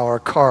gospel, how our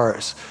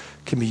cars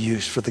can be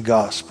used for the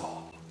gospel.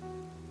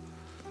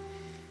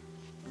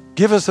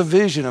 Give us a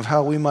vision of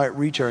how we might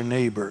reach our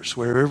neighbors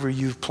wherever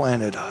you've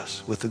planted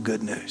us with the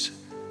good news.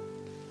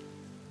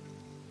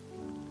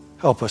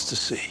 Help us to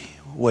see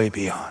way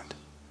beyond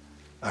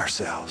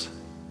ourselves.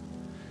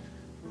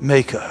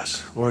 Make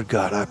us, Lord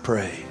God, I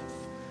pray,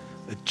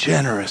 a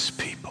generous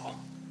people.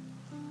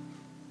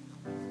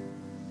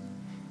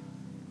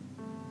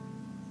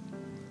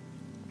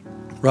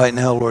 Right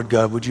now, Lord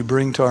God, would you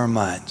bring to our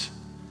minds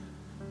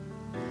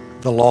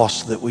the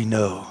lost that we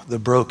know, the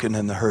broken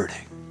and the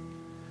hurting,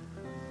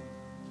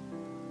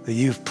 that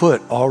you've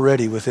put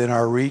already within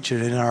our reach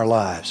and in our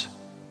lives,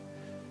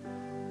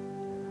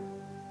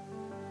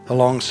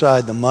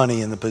 alongside the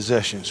money and the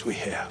possessions we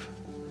have.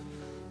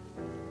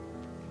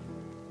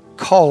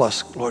 Call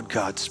us, Lord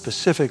God,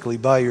 specifically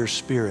by your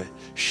Spirit.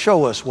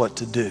 Show us what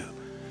to do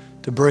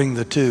to bring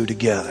the two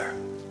together.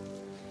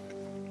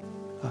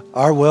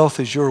 Our wealth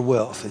is your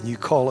wealth, and you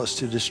call us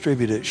to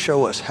distribute it.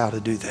 Show us how to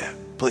do that,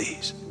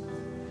 please.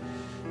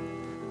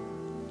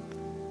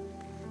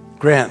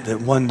 Grant that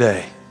one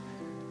day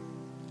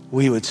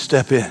we would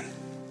step in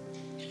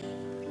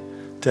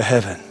to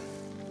heaven,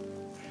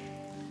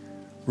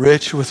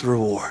 rich with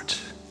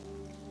rewards,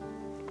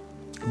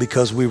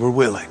 because we were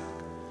willing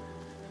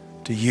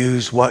to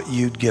use what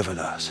you'd given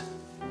us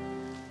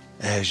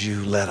as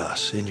you led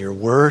us in your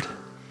word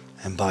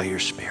and by your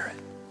Spirit.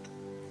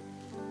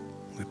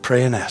 We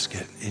pray and ask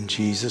it in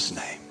Jesus'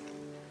 name.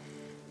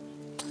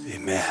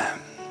 Amen.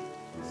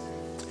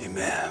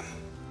 Amen.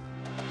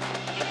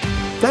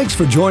 Thanks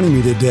for joining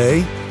me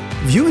today.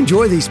 If you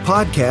enjoy these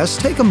podcasts,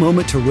 take a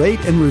moment to rate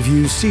and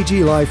review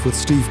CG Life with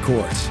Steve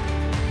Kortz.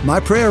 My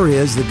prayer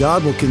is that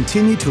God will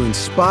continue to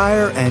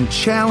inspire and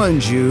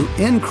challenge you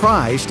in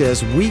Christ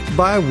as week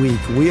by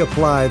week we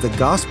apply the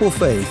gospel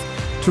faith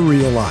to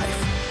real life.